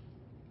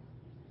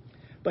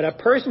 But a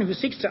person who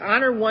seeks to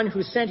honor one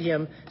who sent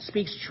him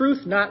speaks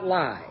truth, not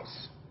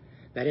lies.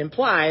 That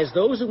implies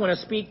those who want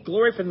to speak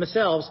glory for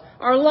themselves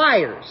are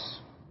liars.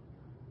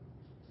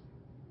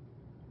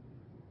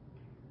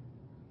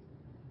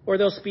 Or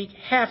they'll speak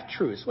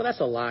half-truths. Well, that's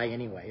a lie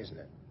anyway, isn't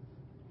it?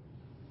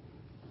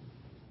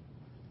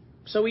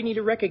 So we need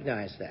to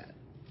recognize that.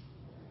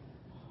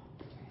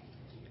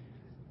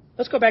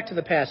 Let's go back to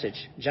the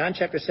passage, John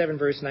chapter 7,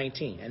 verse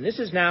 19. And this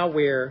is now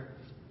where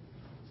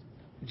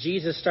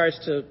Jesus starts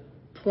to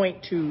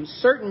point to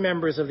certain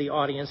members of the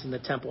audience in the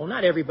temple.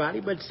 Not everybody,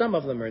 but some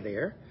of them are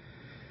there.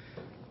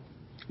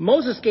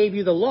 Moses gave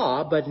you the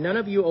law, but none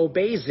of you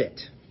obeys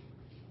it.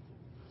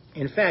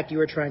 In fact, you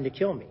are trying to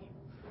kill me.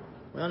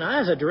 Well, now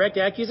that's a direct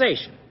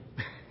accusation.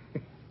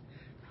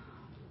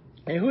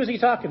 And who is he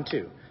talking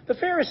to? The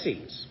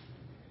Pharisees.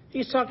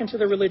 He's talking to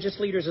the religious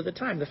leaders of the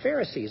time, the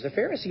Pharisees. The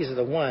Pharisees are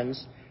the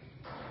ones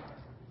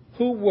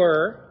who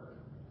were,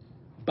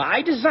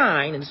 by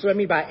design, and this is what I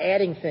mean by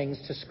adding things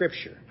to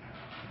Scripture.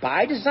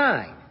 By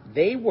design,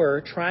 they were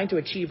trying to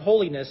achieve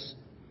holiness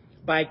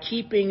by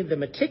keeping the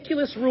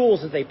meticulous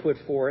rules that they put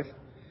forth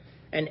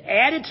and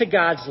added to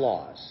God's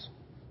laws.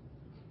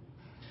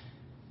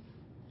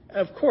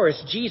 Of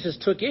course, Jesus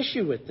took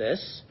issue with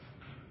this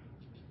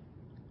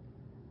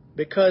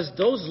because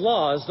those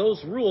laws,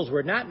 those rules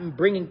were not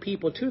bringing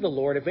people to the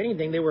Lord. If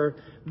anything, they were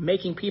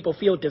making people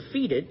feel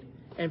defeated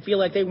and feel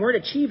like they weren't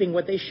achieving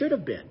what they should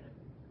have been.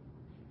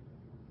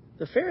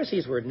 The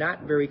Pharisees were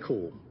not very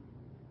cool.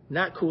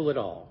 Not cool at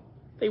all.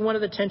 They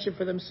wanted attention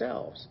for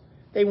themselves.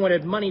 They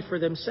wanted money for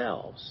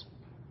themselves.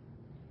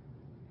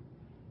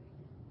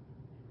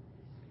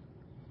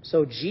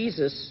 So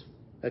Jesus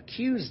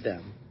accused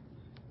them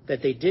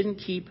that they didn't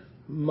keep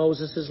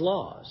Moses'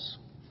 laws.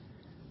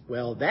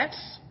 Well, that's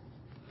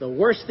the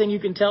worst thing you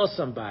can tell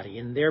somebody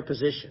in their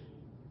position.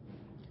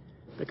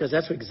 Because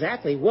that's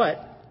exactly what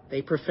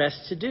they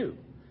profess to do.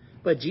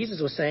 But Jesus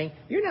was saying,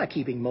 you're not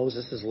keeping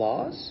Moses'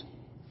 laws.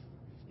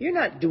 You're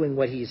not doing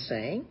what he's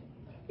saying.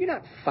 You're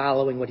not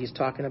following what he's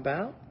talking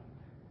about.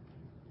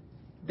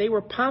 They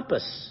were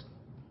pompous.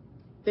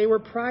 They were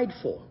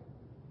prideful.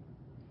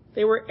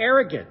 They were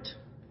arrogant.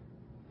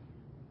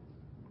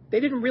 They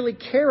didn't really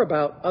care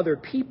about other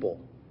people.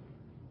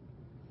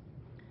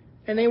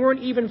 And they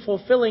weren't even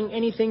fulfilling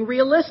anything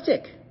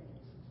realistic.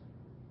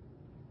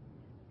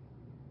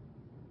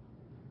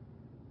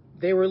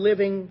 They were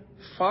living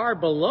far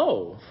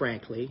below,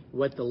 frankly,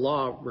 what the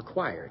law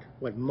required,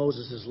 what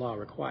Moses' law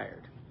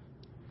required.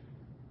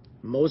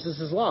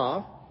 Moses'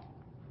 law,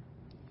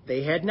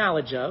 they had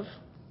knowledge of.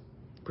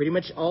 Pretty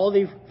much all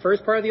the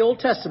first part of the Old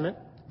Testament,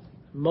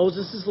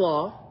 Moses'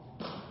 law,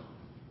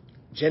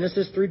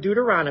 Genesis through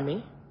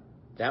Deuteronomy,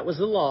 that was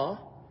the law,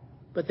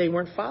 but they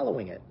weren't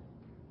following it.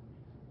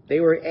 They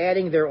were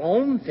adding their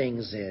own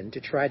things in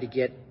to try to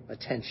get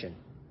attention.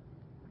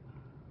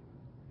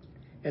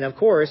 And of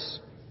course,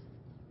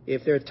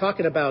 if they're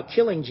talking about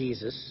killing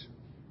Jesus,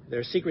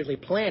 they're secretly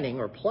planning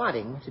or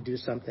plotting to do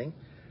something,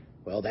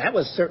 well, that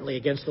was certainly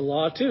against the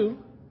law too.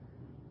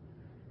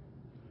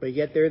 But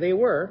yet there they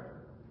were.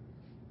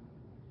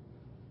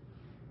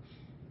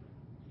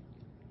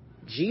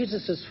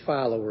 Jesus'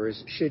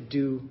 followers should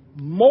do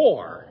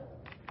more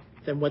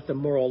than what the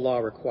moral law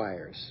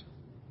requires.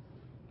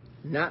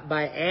 Not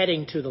by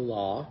adding to the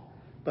law,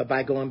 but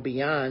by going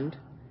beyond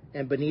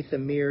and beneath the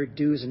mere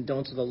do's and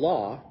don'ts of the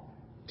law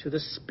to the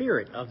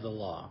spirit of the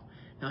law.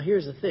 Now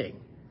here's the thing.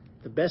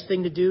 The best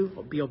thing to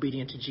do, be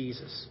obedient to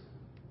Jesus.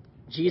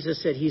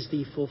 Jesus said he's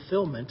the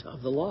fulfillment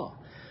of the law.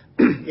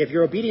 If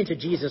you're obedient to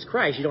Jesus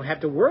Christ, you don't have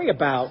to worry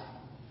about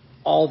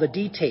all the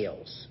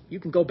details. You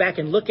can go back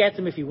and look at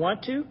them if you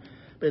want to,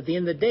 but at the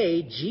end of the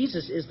day,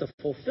 Jesus is the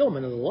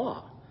fulfillment of the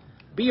law.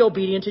 Be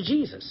obedient to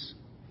Jesus.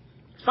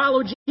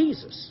 Follow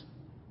Jesus.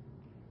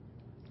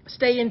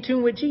 Stay in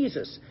tune with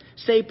Jesus.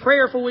 Stay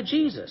prayerful with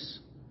Jesus.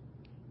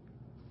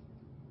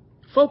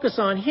 Focus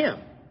on him.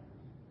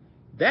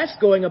 That's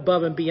going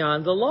above and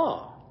beyond the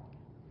law.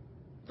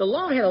 The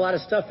law had a lot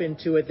of stuff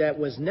into it that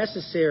was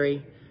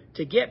necessary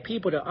to get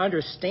people to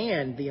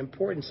understand the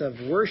importance of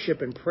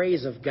worship and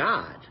praise of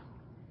God.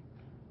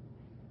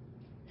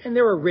 And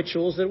there were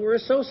rituals that were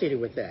associated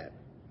with that.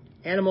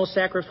 Animal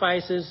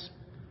sacrifices,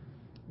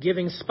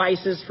 giving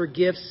spices for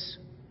gifts.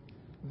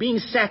 Being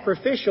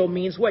sacrificial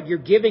means what? You're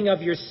giving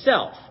of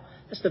yourself.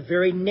 That's the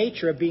very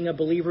nature of being a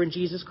believer in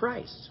Jesus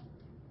Christ.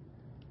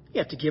 You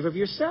have to give of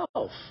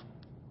yourself.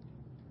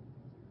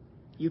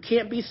 You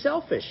can't be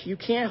selfish. You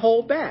can't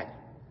hold back.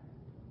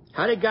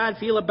 How did God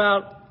feel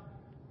about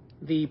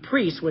the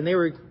priests when they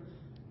were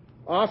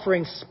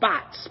offering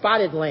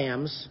spotted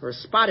lambs or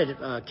spotted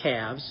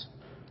calves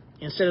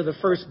instead of the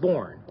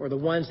firstborn or the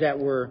ones that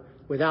were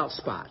without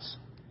spots?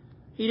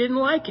 He didn't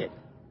like it.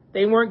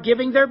 They weren't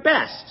giving their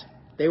best.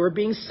 They were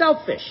being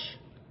selfish.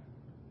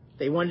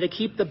 They wanted to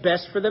keep the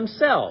best for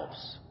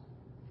themselves.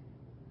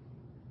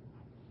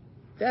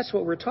 That's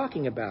what we're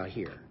talking about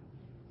here.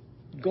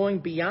 Going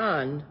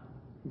beyond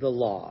the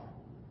law.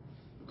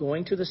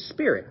 Going to the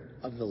spirit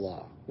of the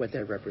law, what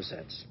that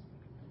represents.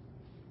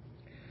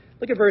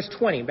 Look at verse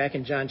 20 back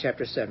in John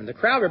chapter 7. The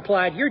crowd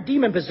replied, "You're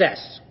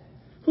demon-possessed.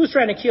 Who's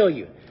trying to kill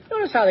you?"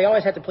 Notice how they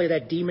always have to play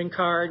that demon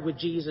card with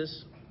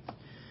Jesus,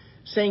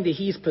 saying that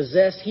he's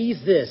possessed,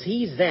 he's this,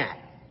 he's that.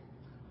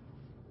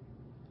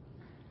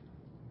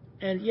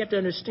 And you have to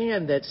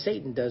understand that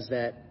Satan does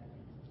that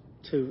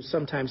to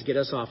sometimes get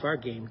us off our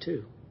game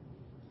too.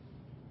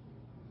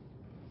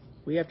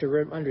 We have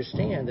to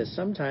understand that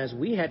sometimes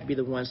we have to be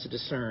the ones to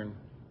discern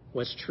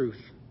what's truth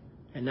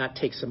and not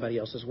take somebody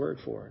else's word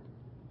for it.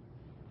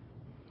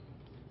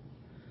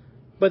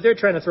 But they're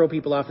trying to throw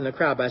people off in the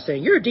crowd by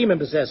saying, "You're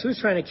demon-possessed. Who's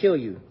trying to kill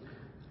you?"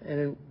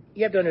 And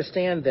you have to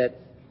understand that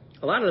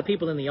a lot of the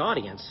people in the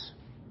audience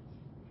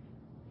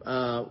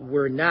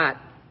were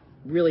not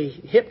really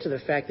hip to the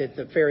fact that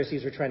the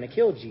Pharisees were trying to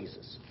kill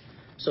Jesus.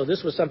 So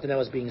this was something that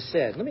was being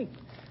said. Let me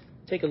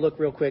take a look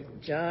real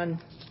quick. John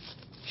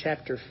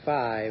chapter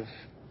 5,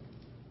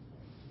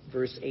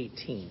 verse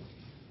 18.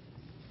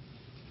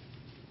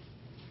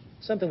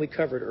 Something we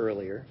covered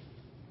earlier.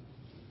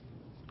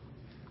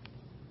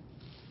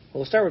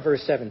 We'll start with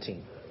verse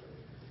 17.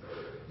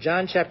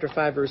 John chapter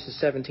 5, verses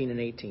 17 and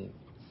 18.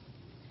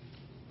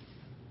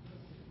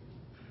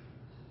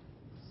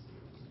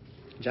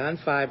 John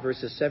 5,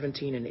 verses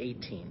 17 and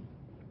 18.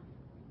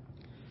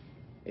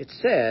 It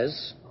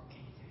says,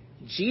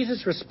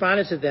 Jesus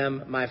responded to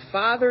them, "My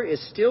Father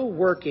is still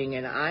working,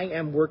 and I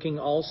am working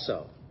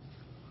also."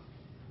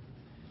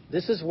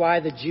 This is why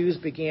the Jews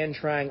began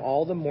trying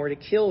all the more to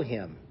kill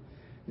him.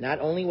 Not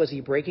only was he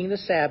breaking the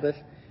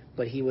Sabbath,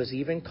 but he was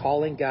even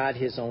calling God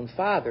his own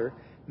Father,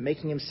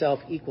 making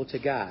himself equal to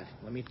God.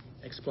 Let me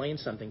explain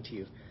something to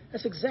you.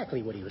 That's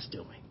exactly what he was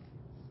doing.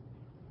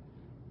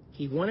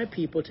 He wanted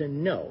people to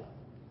know.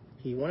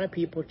 He wanted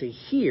people to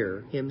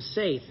hear him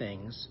say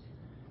things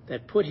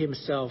that put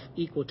himself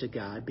equal to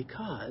God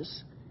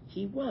because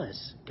he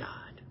was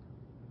God.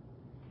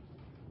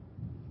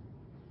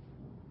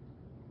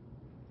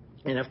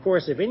 And of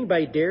course, if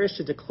anybody dares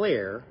to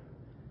declare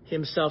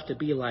himself to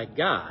be like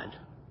God,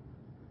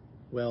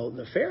 well,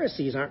 the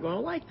Pharisees aren't going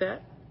to like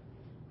that.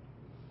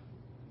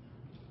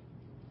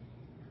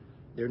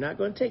 They're not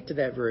going to take to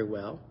that very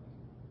well.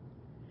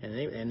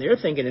 And they're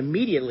thinking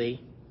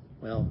immediately,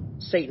 well,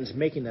 Satan's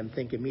making them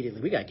think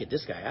immediately, we got to get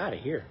this guy out of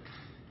here.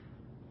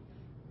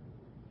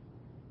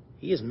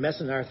 He is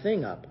messing our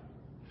thing up.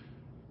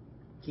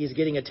 He's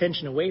getting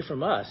attention away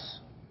from us.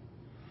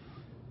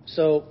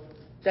 So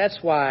that's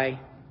why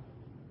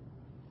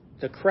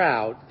there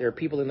are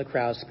people in the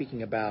crowd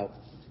speaking about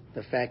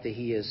the fact that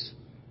he is,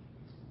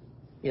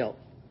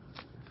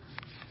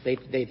 they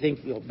think,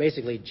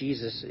 basically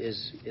Jesus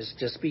is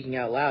just speaking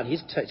out loud.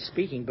 He's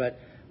speaking, but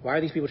why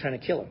are these people trying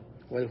to kill him?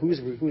 Well, who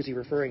is he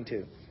referring to?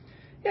 You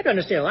have to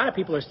understand, a lot of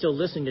people are still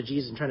listening to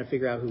Jesus and trying to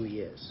figure out who he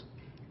is.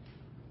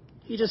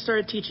 He just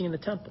started teaching in the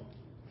temple.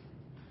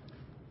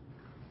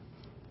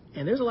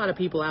 And there's a lot of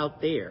people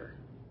out there.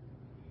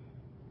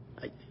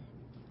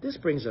 This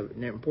brings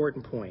an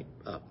important point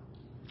up.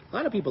 A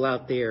lot of people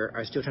out there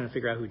are still trying to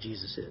figure out who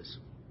Jesus is.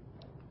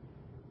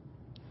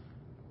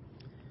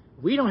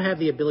 We don't have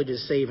the ability to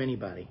save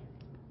anybody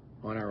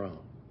on our own.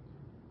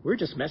 We're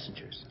just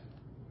messengers.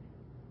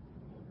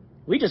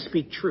 We just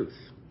speak truth.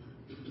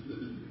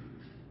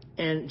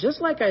 And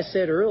just like I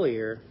said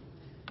earlier,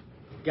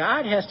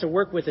 God has to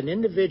work with an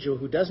individual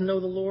who doesn't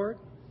know the Lord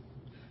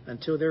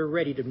until they're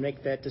ready to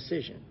make that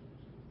decision.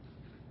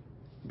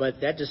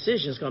 But that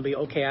decision is going to be,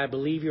 okay, I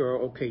believe you, or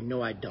okay,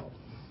 no, I don't.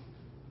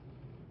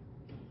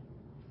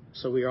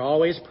 So we are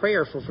always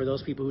prayerful for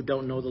those people who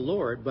don't know the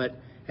Lord, but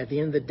at the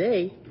end of the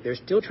day, they're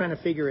still trying to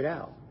figure it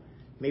out.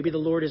 Maybe the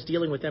Lord is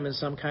dealing with them in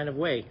some kind of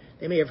way.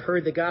 They may have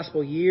heard the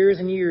gospel years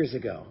and years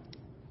ago.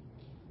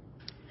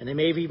 And they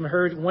may have even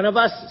heard one of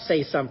us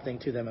say something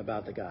to them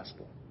about the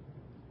gospel.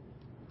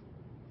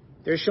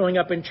 They're showing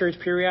up in church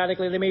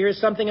periodically. They may hear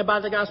something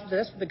about the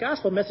gospel. The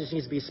gospel message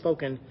needs to be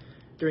spoken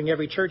during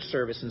every church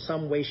service in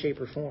some way, shape,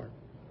 or form.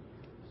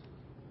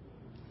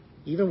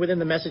 Even within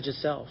the message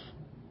itself.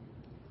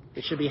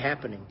 It should be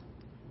happening.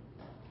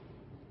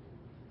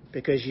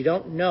 Because you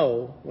don't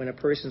know when a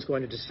person's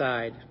going to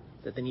decide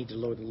that they need to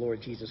know the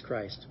Lord Jesus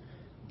Christ.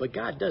 But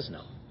God does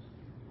know.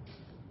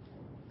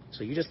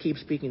 So you just keep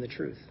speaking the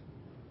truth.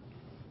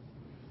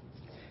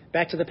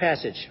 Back to the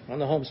passage on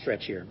the home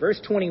stretch here. Verse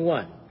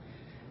 21.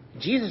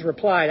 Jesus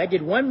replied, I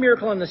did one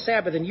miracle on the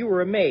Sabbath and you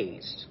were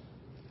amazed.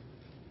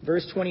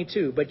 Verse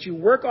 22. But you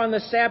work on the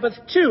Sabbath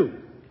too,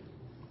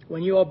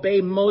 when you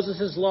obey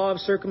Moses' law of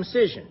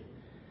circumcision.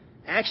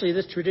 Actually,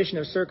 this tradition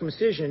of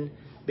circumcision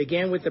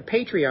began with the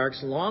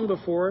patriarchs long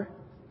before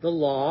the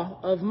law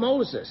of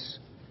Moses.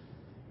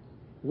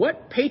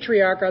 What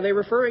patriarch are they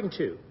referring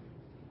to?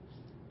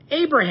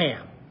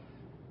 Abraham.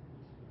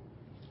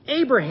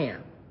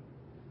 Abraham.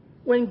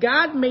 When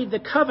God made the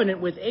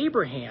covenant with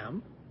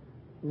Abraham,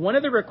 one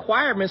of the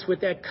requirements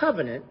with that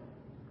covenant,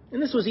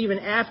 and this was even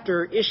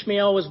after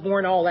Ishmael was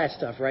born, all that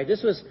stuff, right?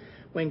 This was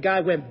when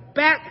God went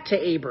back to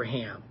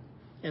Abraham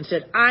and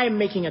said, I'm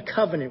making a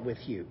covenant with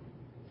you.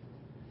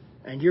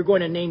 And you're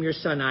going to name your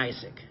son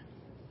Isaac.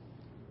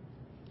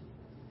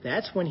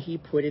 That's when he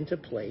put into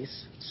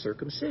place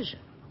circumcision.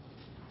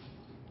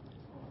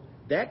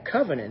 That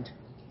covenant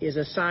is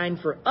a sign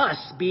for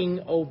us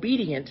being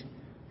obedient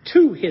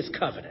to his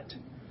covenant,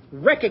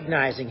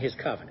 recognizing his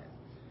covenant.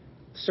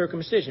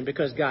 Circumcision,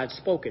 because God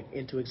spoke it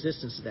into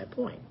existence at that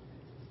point.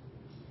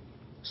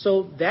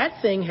 So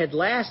that thing had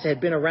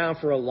been around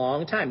for a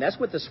long time. That's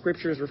what the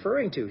scripture is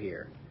referring to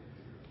here.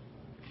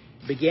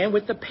 Began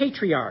with the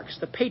patriarchs,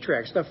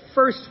 the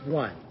first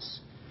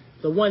ones,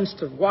 the ones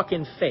to walk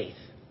in faith.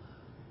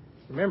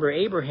 Remember,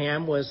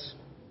 Abraham was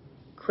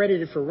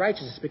credited for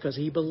righteousness because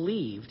he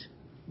believed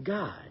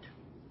God.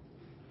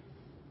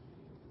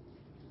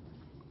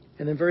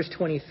 And then verse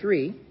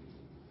 23,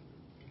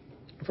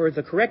 for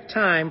the correct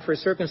time for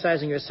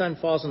circumcising your son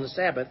falls on the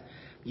Sabbath,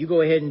 you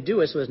go ahead and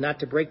do it so as not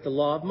to break the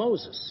law of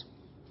Moses.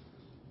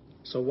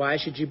 So why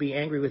should you be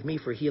angry with me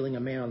for healing a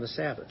man on the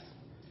Sabbath?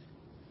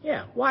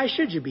 Yeah, why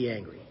should you be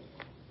angry?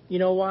 You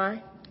know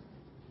why?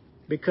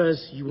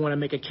 Because you want to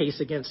make a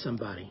case against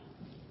somebody.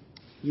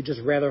 You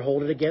just rather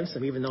hold it against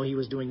him even though he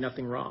was doing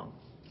nothing wrong.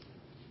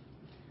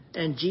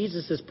 And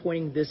Jesus is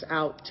pointing this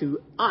out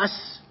to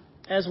us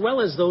as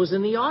well as those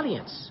in the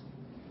audience.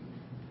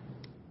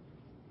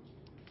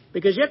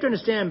 Because you have to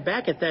understand,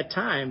 back at that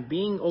time,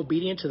 being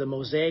obedient to the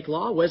Mosaic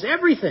law was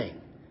everything.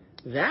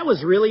 That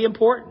was really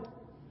important.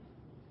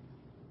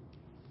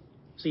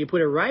 So you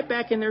put it right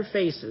back in their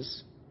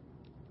faces.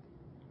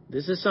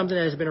 This is something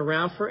that has been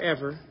around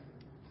forever.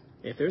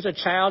 If there's a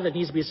child that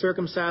needs to be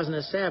circumcised on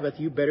the Sabbath,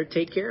 you better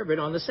take care of it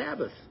on the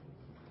Sabbath.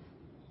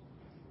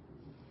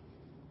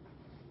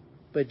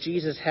 But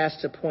Jesus has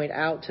to point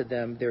out to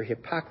them their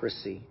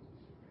hypocrisy.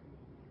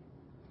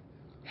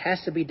 It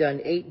has to be done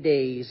 8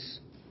 days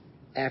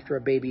after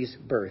a baby's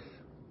birth.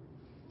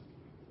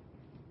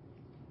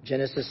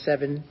 Genesis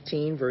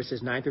 17,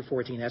 verses 9 through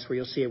 14, that's where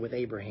you'll see it with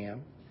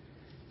Abraham.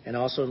 And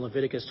also in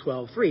Leviticus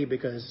 12:3,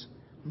 because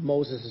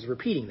Moses is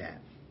repeating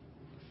that.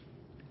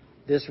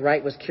 This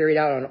rite was carried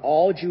out on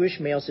all Jewish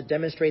males to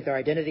demonstrate their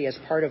identity as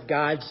part of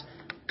God's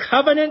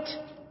covenant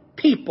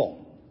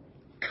people.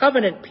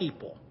 Covenant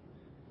people.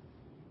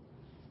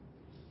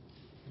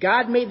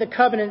 God made the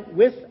covenant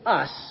with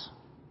us.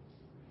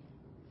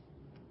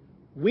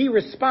 We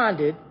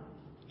responded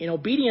in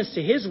obedience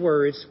to his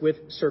words with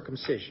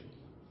circumcision.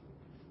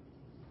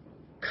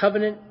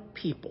 Covenant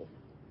people.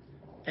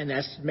 And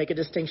that's to make a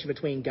distinction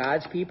between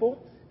God's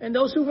people and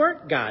those who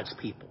weren't God's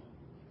people.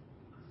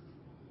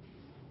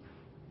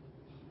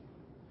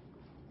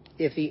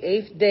 If the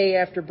 8th day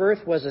after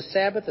birth was a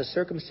Sabbath, the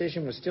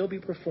circumcision would still be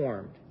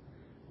performed,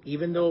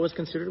 even though it was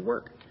considered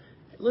work.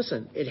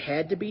 Listen, it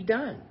had to be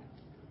done.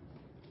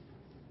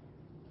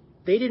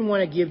 They didn't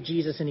want to give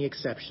Jesus any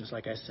exceptions,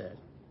 like I said.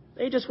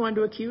 They just wanted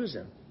to accuse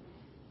him.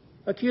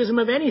 Accuse him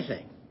of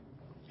anything.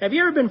 Have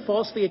you ever been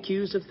falsely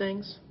accused of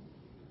things?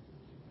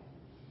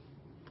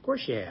 Of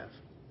course you have.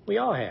 We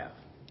all have.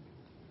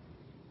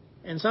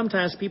 And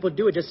sometimes people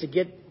do it just to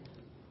get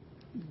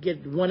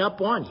one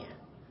up on you,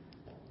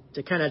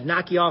 to kind of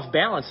knock you off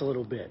balance a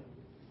little bit,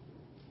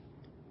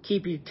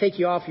 take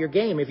you off your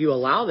game if you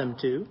allow them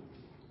to.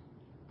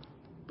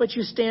 But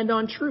you stand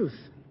on truth.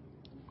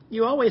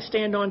 You always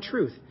stand on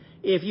truth.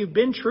 If you've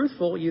been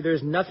truthful,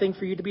 there's nothing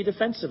for you to be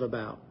defensive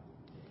about.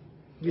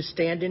 You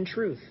stand in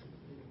truth.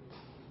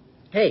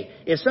 Hey,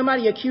 if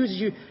somebody accuses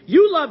you,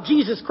 you love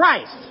Jesus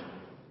Christ.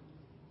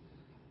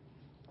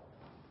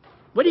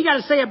 What do you got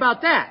to say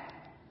about that?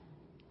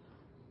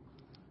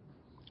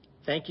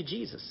 Thank you,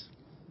 Jesus.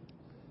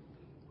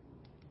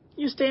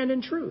 You stand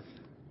in truth.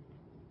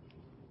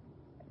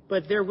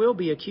 But there will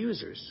be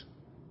accusers.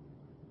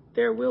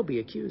 There will be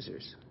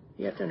accusers.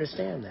 You have to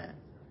understand that.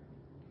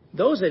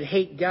 Those that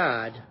hate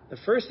God, the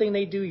first thing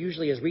they do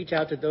usually is reach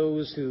out to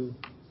those who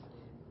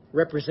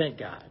represent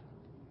God.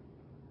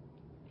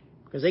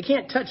 Because they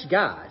can't touch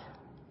God,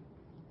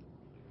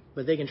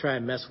 but they can try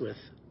and mess with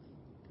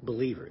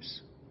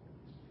believers.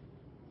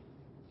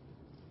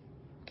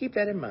 Keep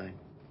that in mind.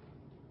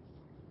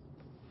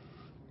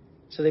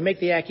 So they make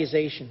the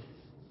accusation.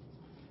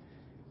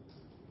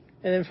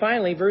 And then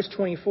finally, verse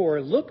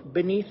 24, look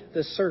beneath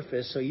the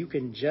surface so you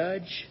can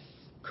judge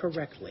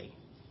correctly.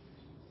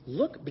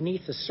 Look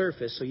beneath the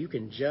surface so you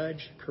can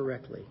judge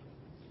correctly.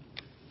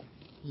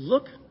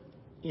 Look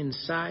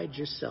inside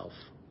yourself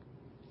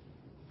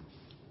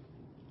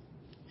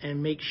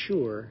and make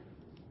sure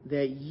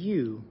that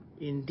you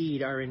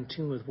indeed are in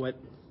tune with what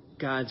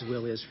God's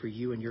will is for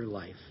you and your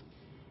life.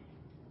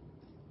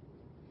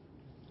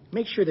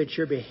 Make sure that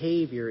your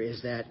behavior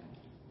is that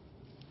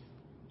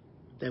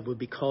would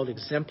be called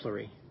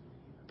exemplary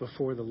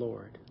before the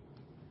Lord.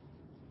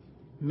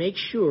 Make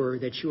sure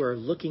that you are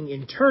looking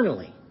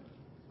internally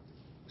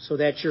so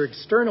that your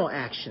external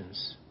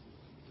actions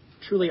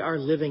truly are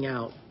living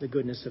out the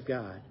goodness of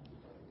God.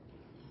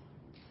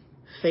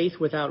 Faith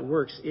without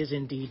works is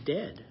indeed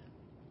dead.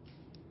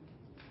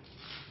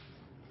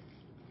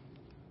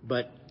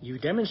 But you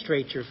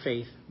demonstrate your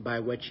faith by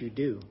what you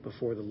do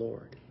before the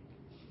Lord.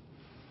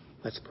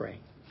 Let's pray.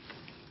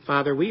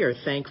 Father, we are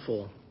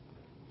thankful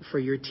for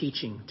your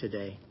teaching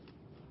today.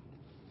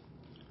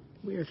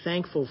 We are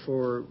thankful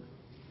for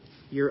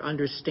your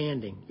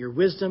understanding, your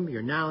wisdom,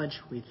 your knowledge.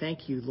 We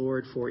thank you,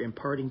 Lord, for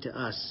imparting to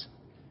us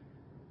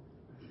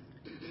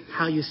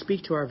how you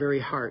speak to our very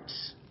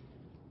hearts,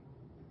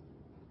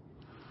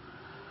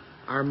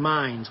 our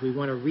minds. We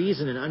want to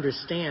reason and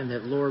understand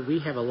that, Lord, we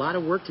have a lot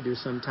of work to do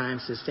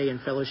sometimes to stay in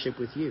fellowship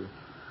with you.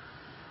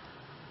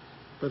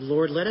 But,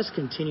 Lord, let us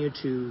continue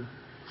to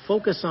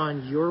focus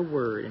on your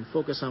word and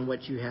focus on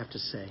what you have to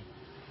say.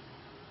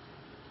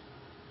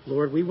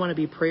 Lord, we want to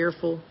be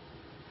prayerful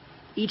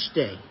each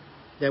day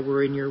that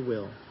we're in your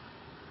will.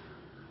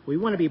 We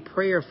want to be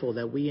prayerful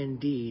that we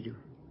indeed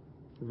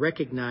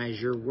recognize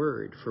your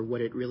word for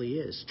what it really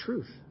is,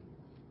 truth.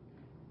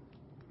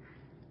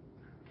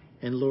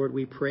 And Lord,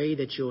 we pray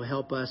that you'll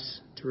help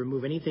us to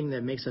remove anything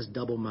that makes us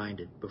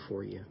double-minded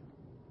before you.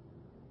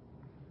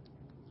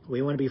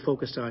 We want to be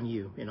focused on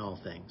you in all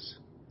things.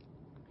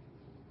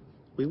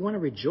 We want to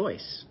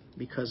rejoice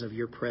because of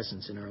your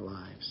presence in our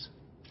lives.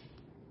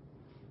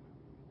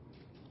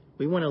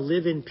 We want to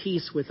live in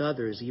peace with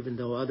others, even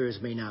though others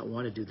may not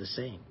want to do the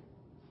same.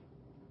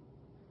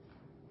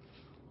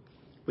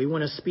 We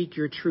want to speak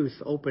your truth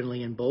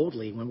openly and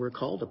boldly when we're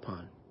called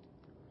upon.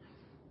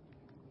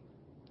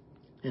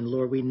 And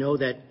Lord, we know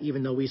that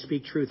even though we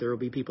speak truth, there will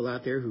be people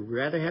out there who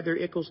rather have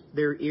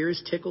their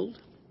ears tickled,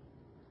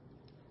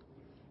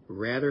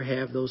 rather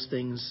have those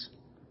things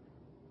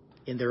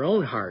in their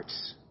own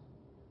hearts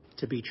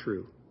to be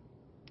true.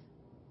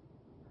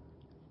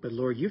 But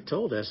Lord, you've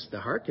told us the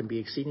heart can be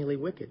exceedingly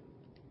wicked.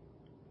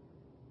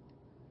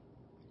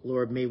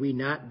 Lord, may we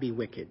not be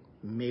wicked.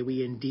 May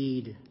we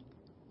indeed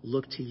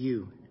look to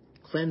you.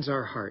 Cleanse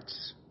our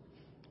hearts.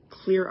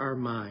 Clear our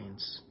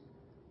minds.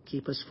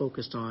 Keep us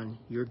focused on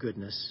your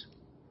goodness,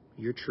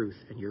 your truth,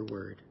 and your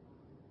word.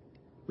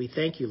 We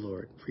thank you,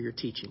 Lord, for your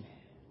teaching.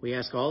 We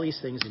ask all these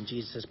things in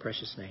Jesus'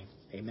 precious name.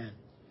 Amen.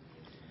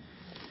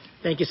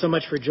 Thank you so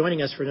much for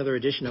joining us for another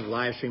edition of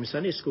Live Stream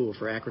Sunday School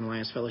for Akron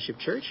Alliance Fellowship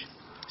Church.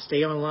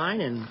 Stay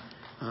online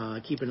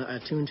and keep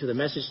attuned to the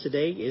message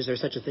today. Is there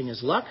such a thing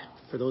as luck?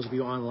 For those of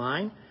you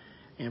online.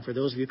 And for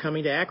those of you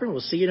coming to Akron, we'll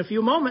see you in a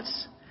few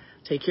moments.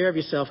 Take care of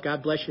yourself.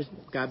 God bless you.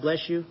 God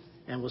bless you.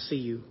 And we'll see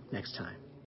you next time.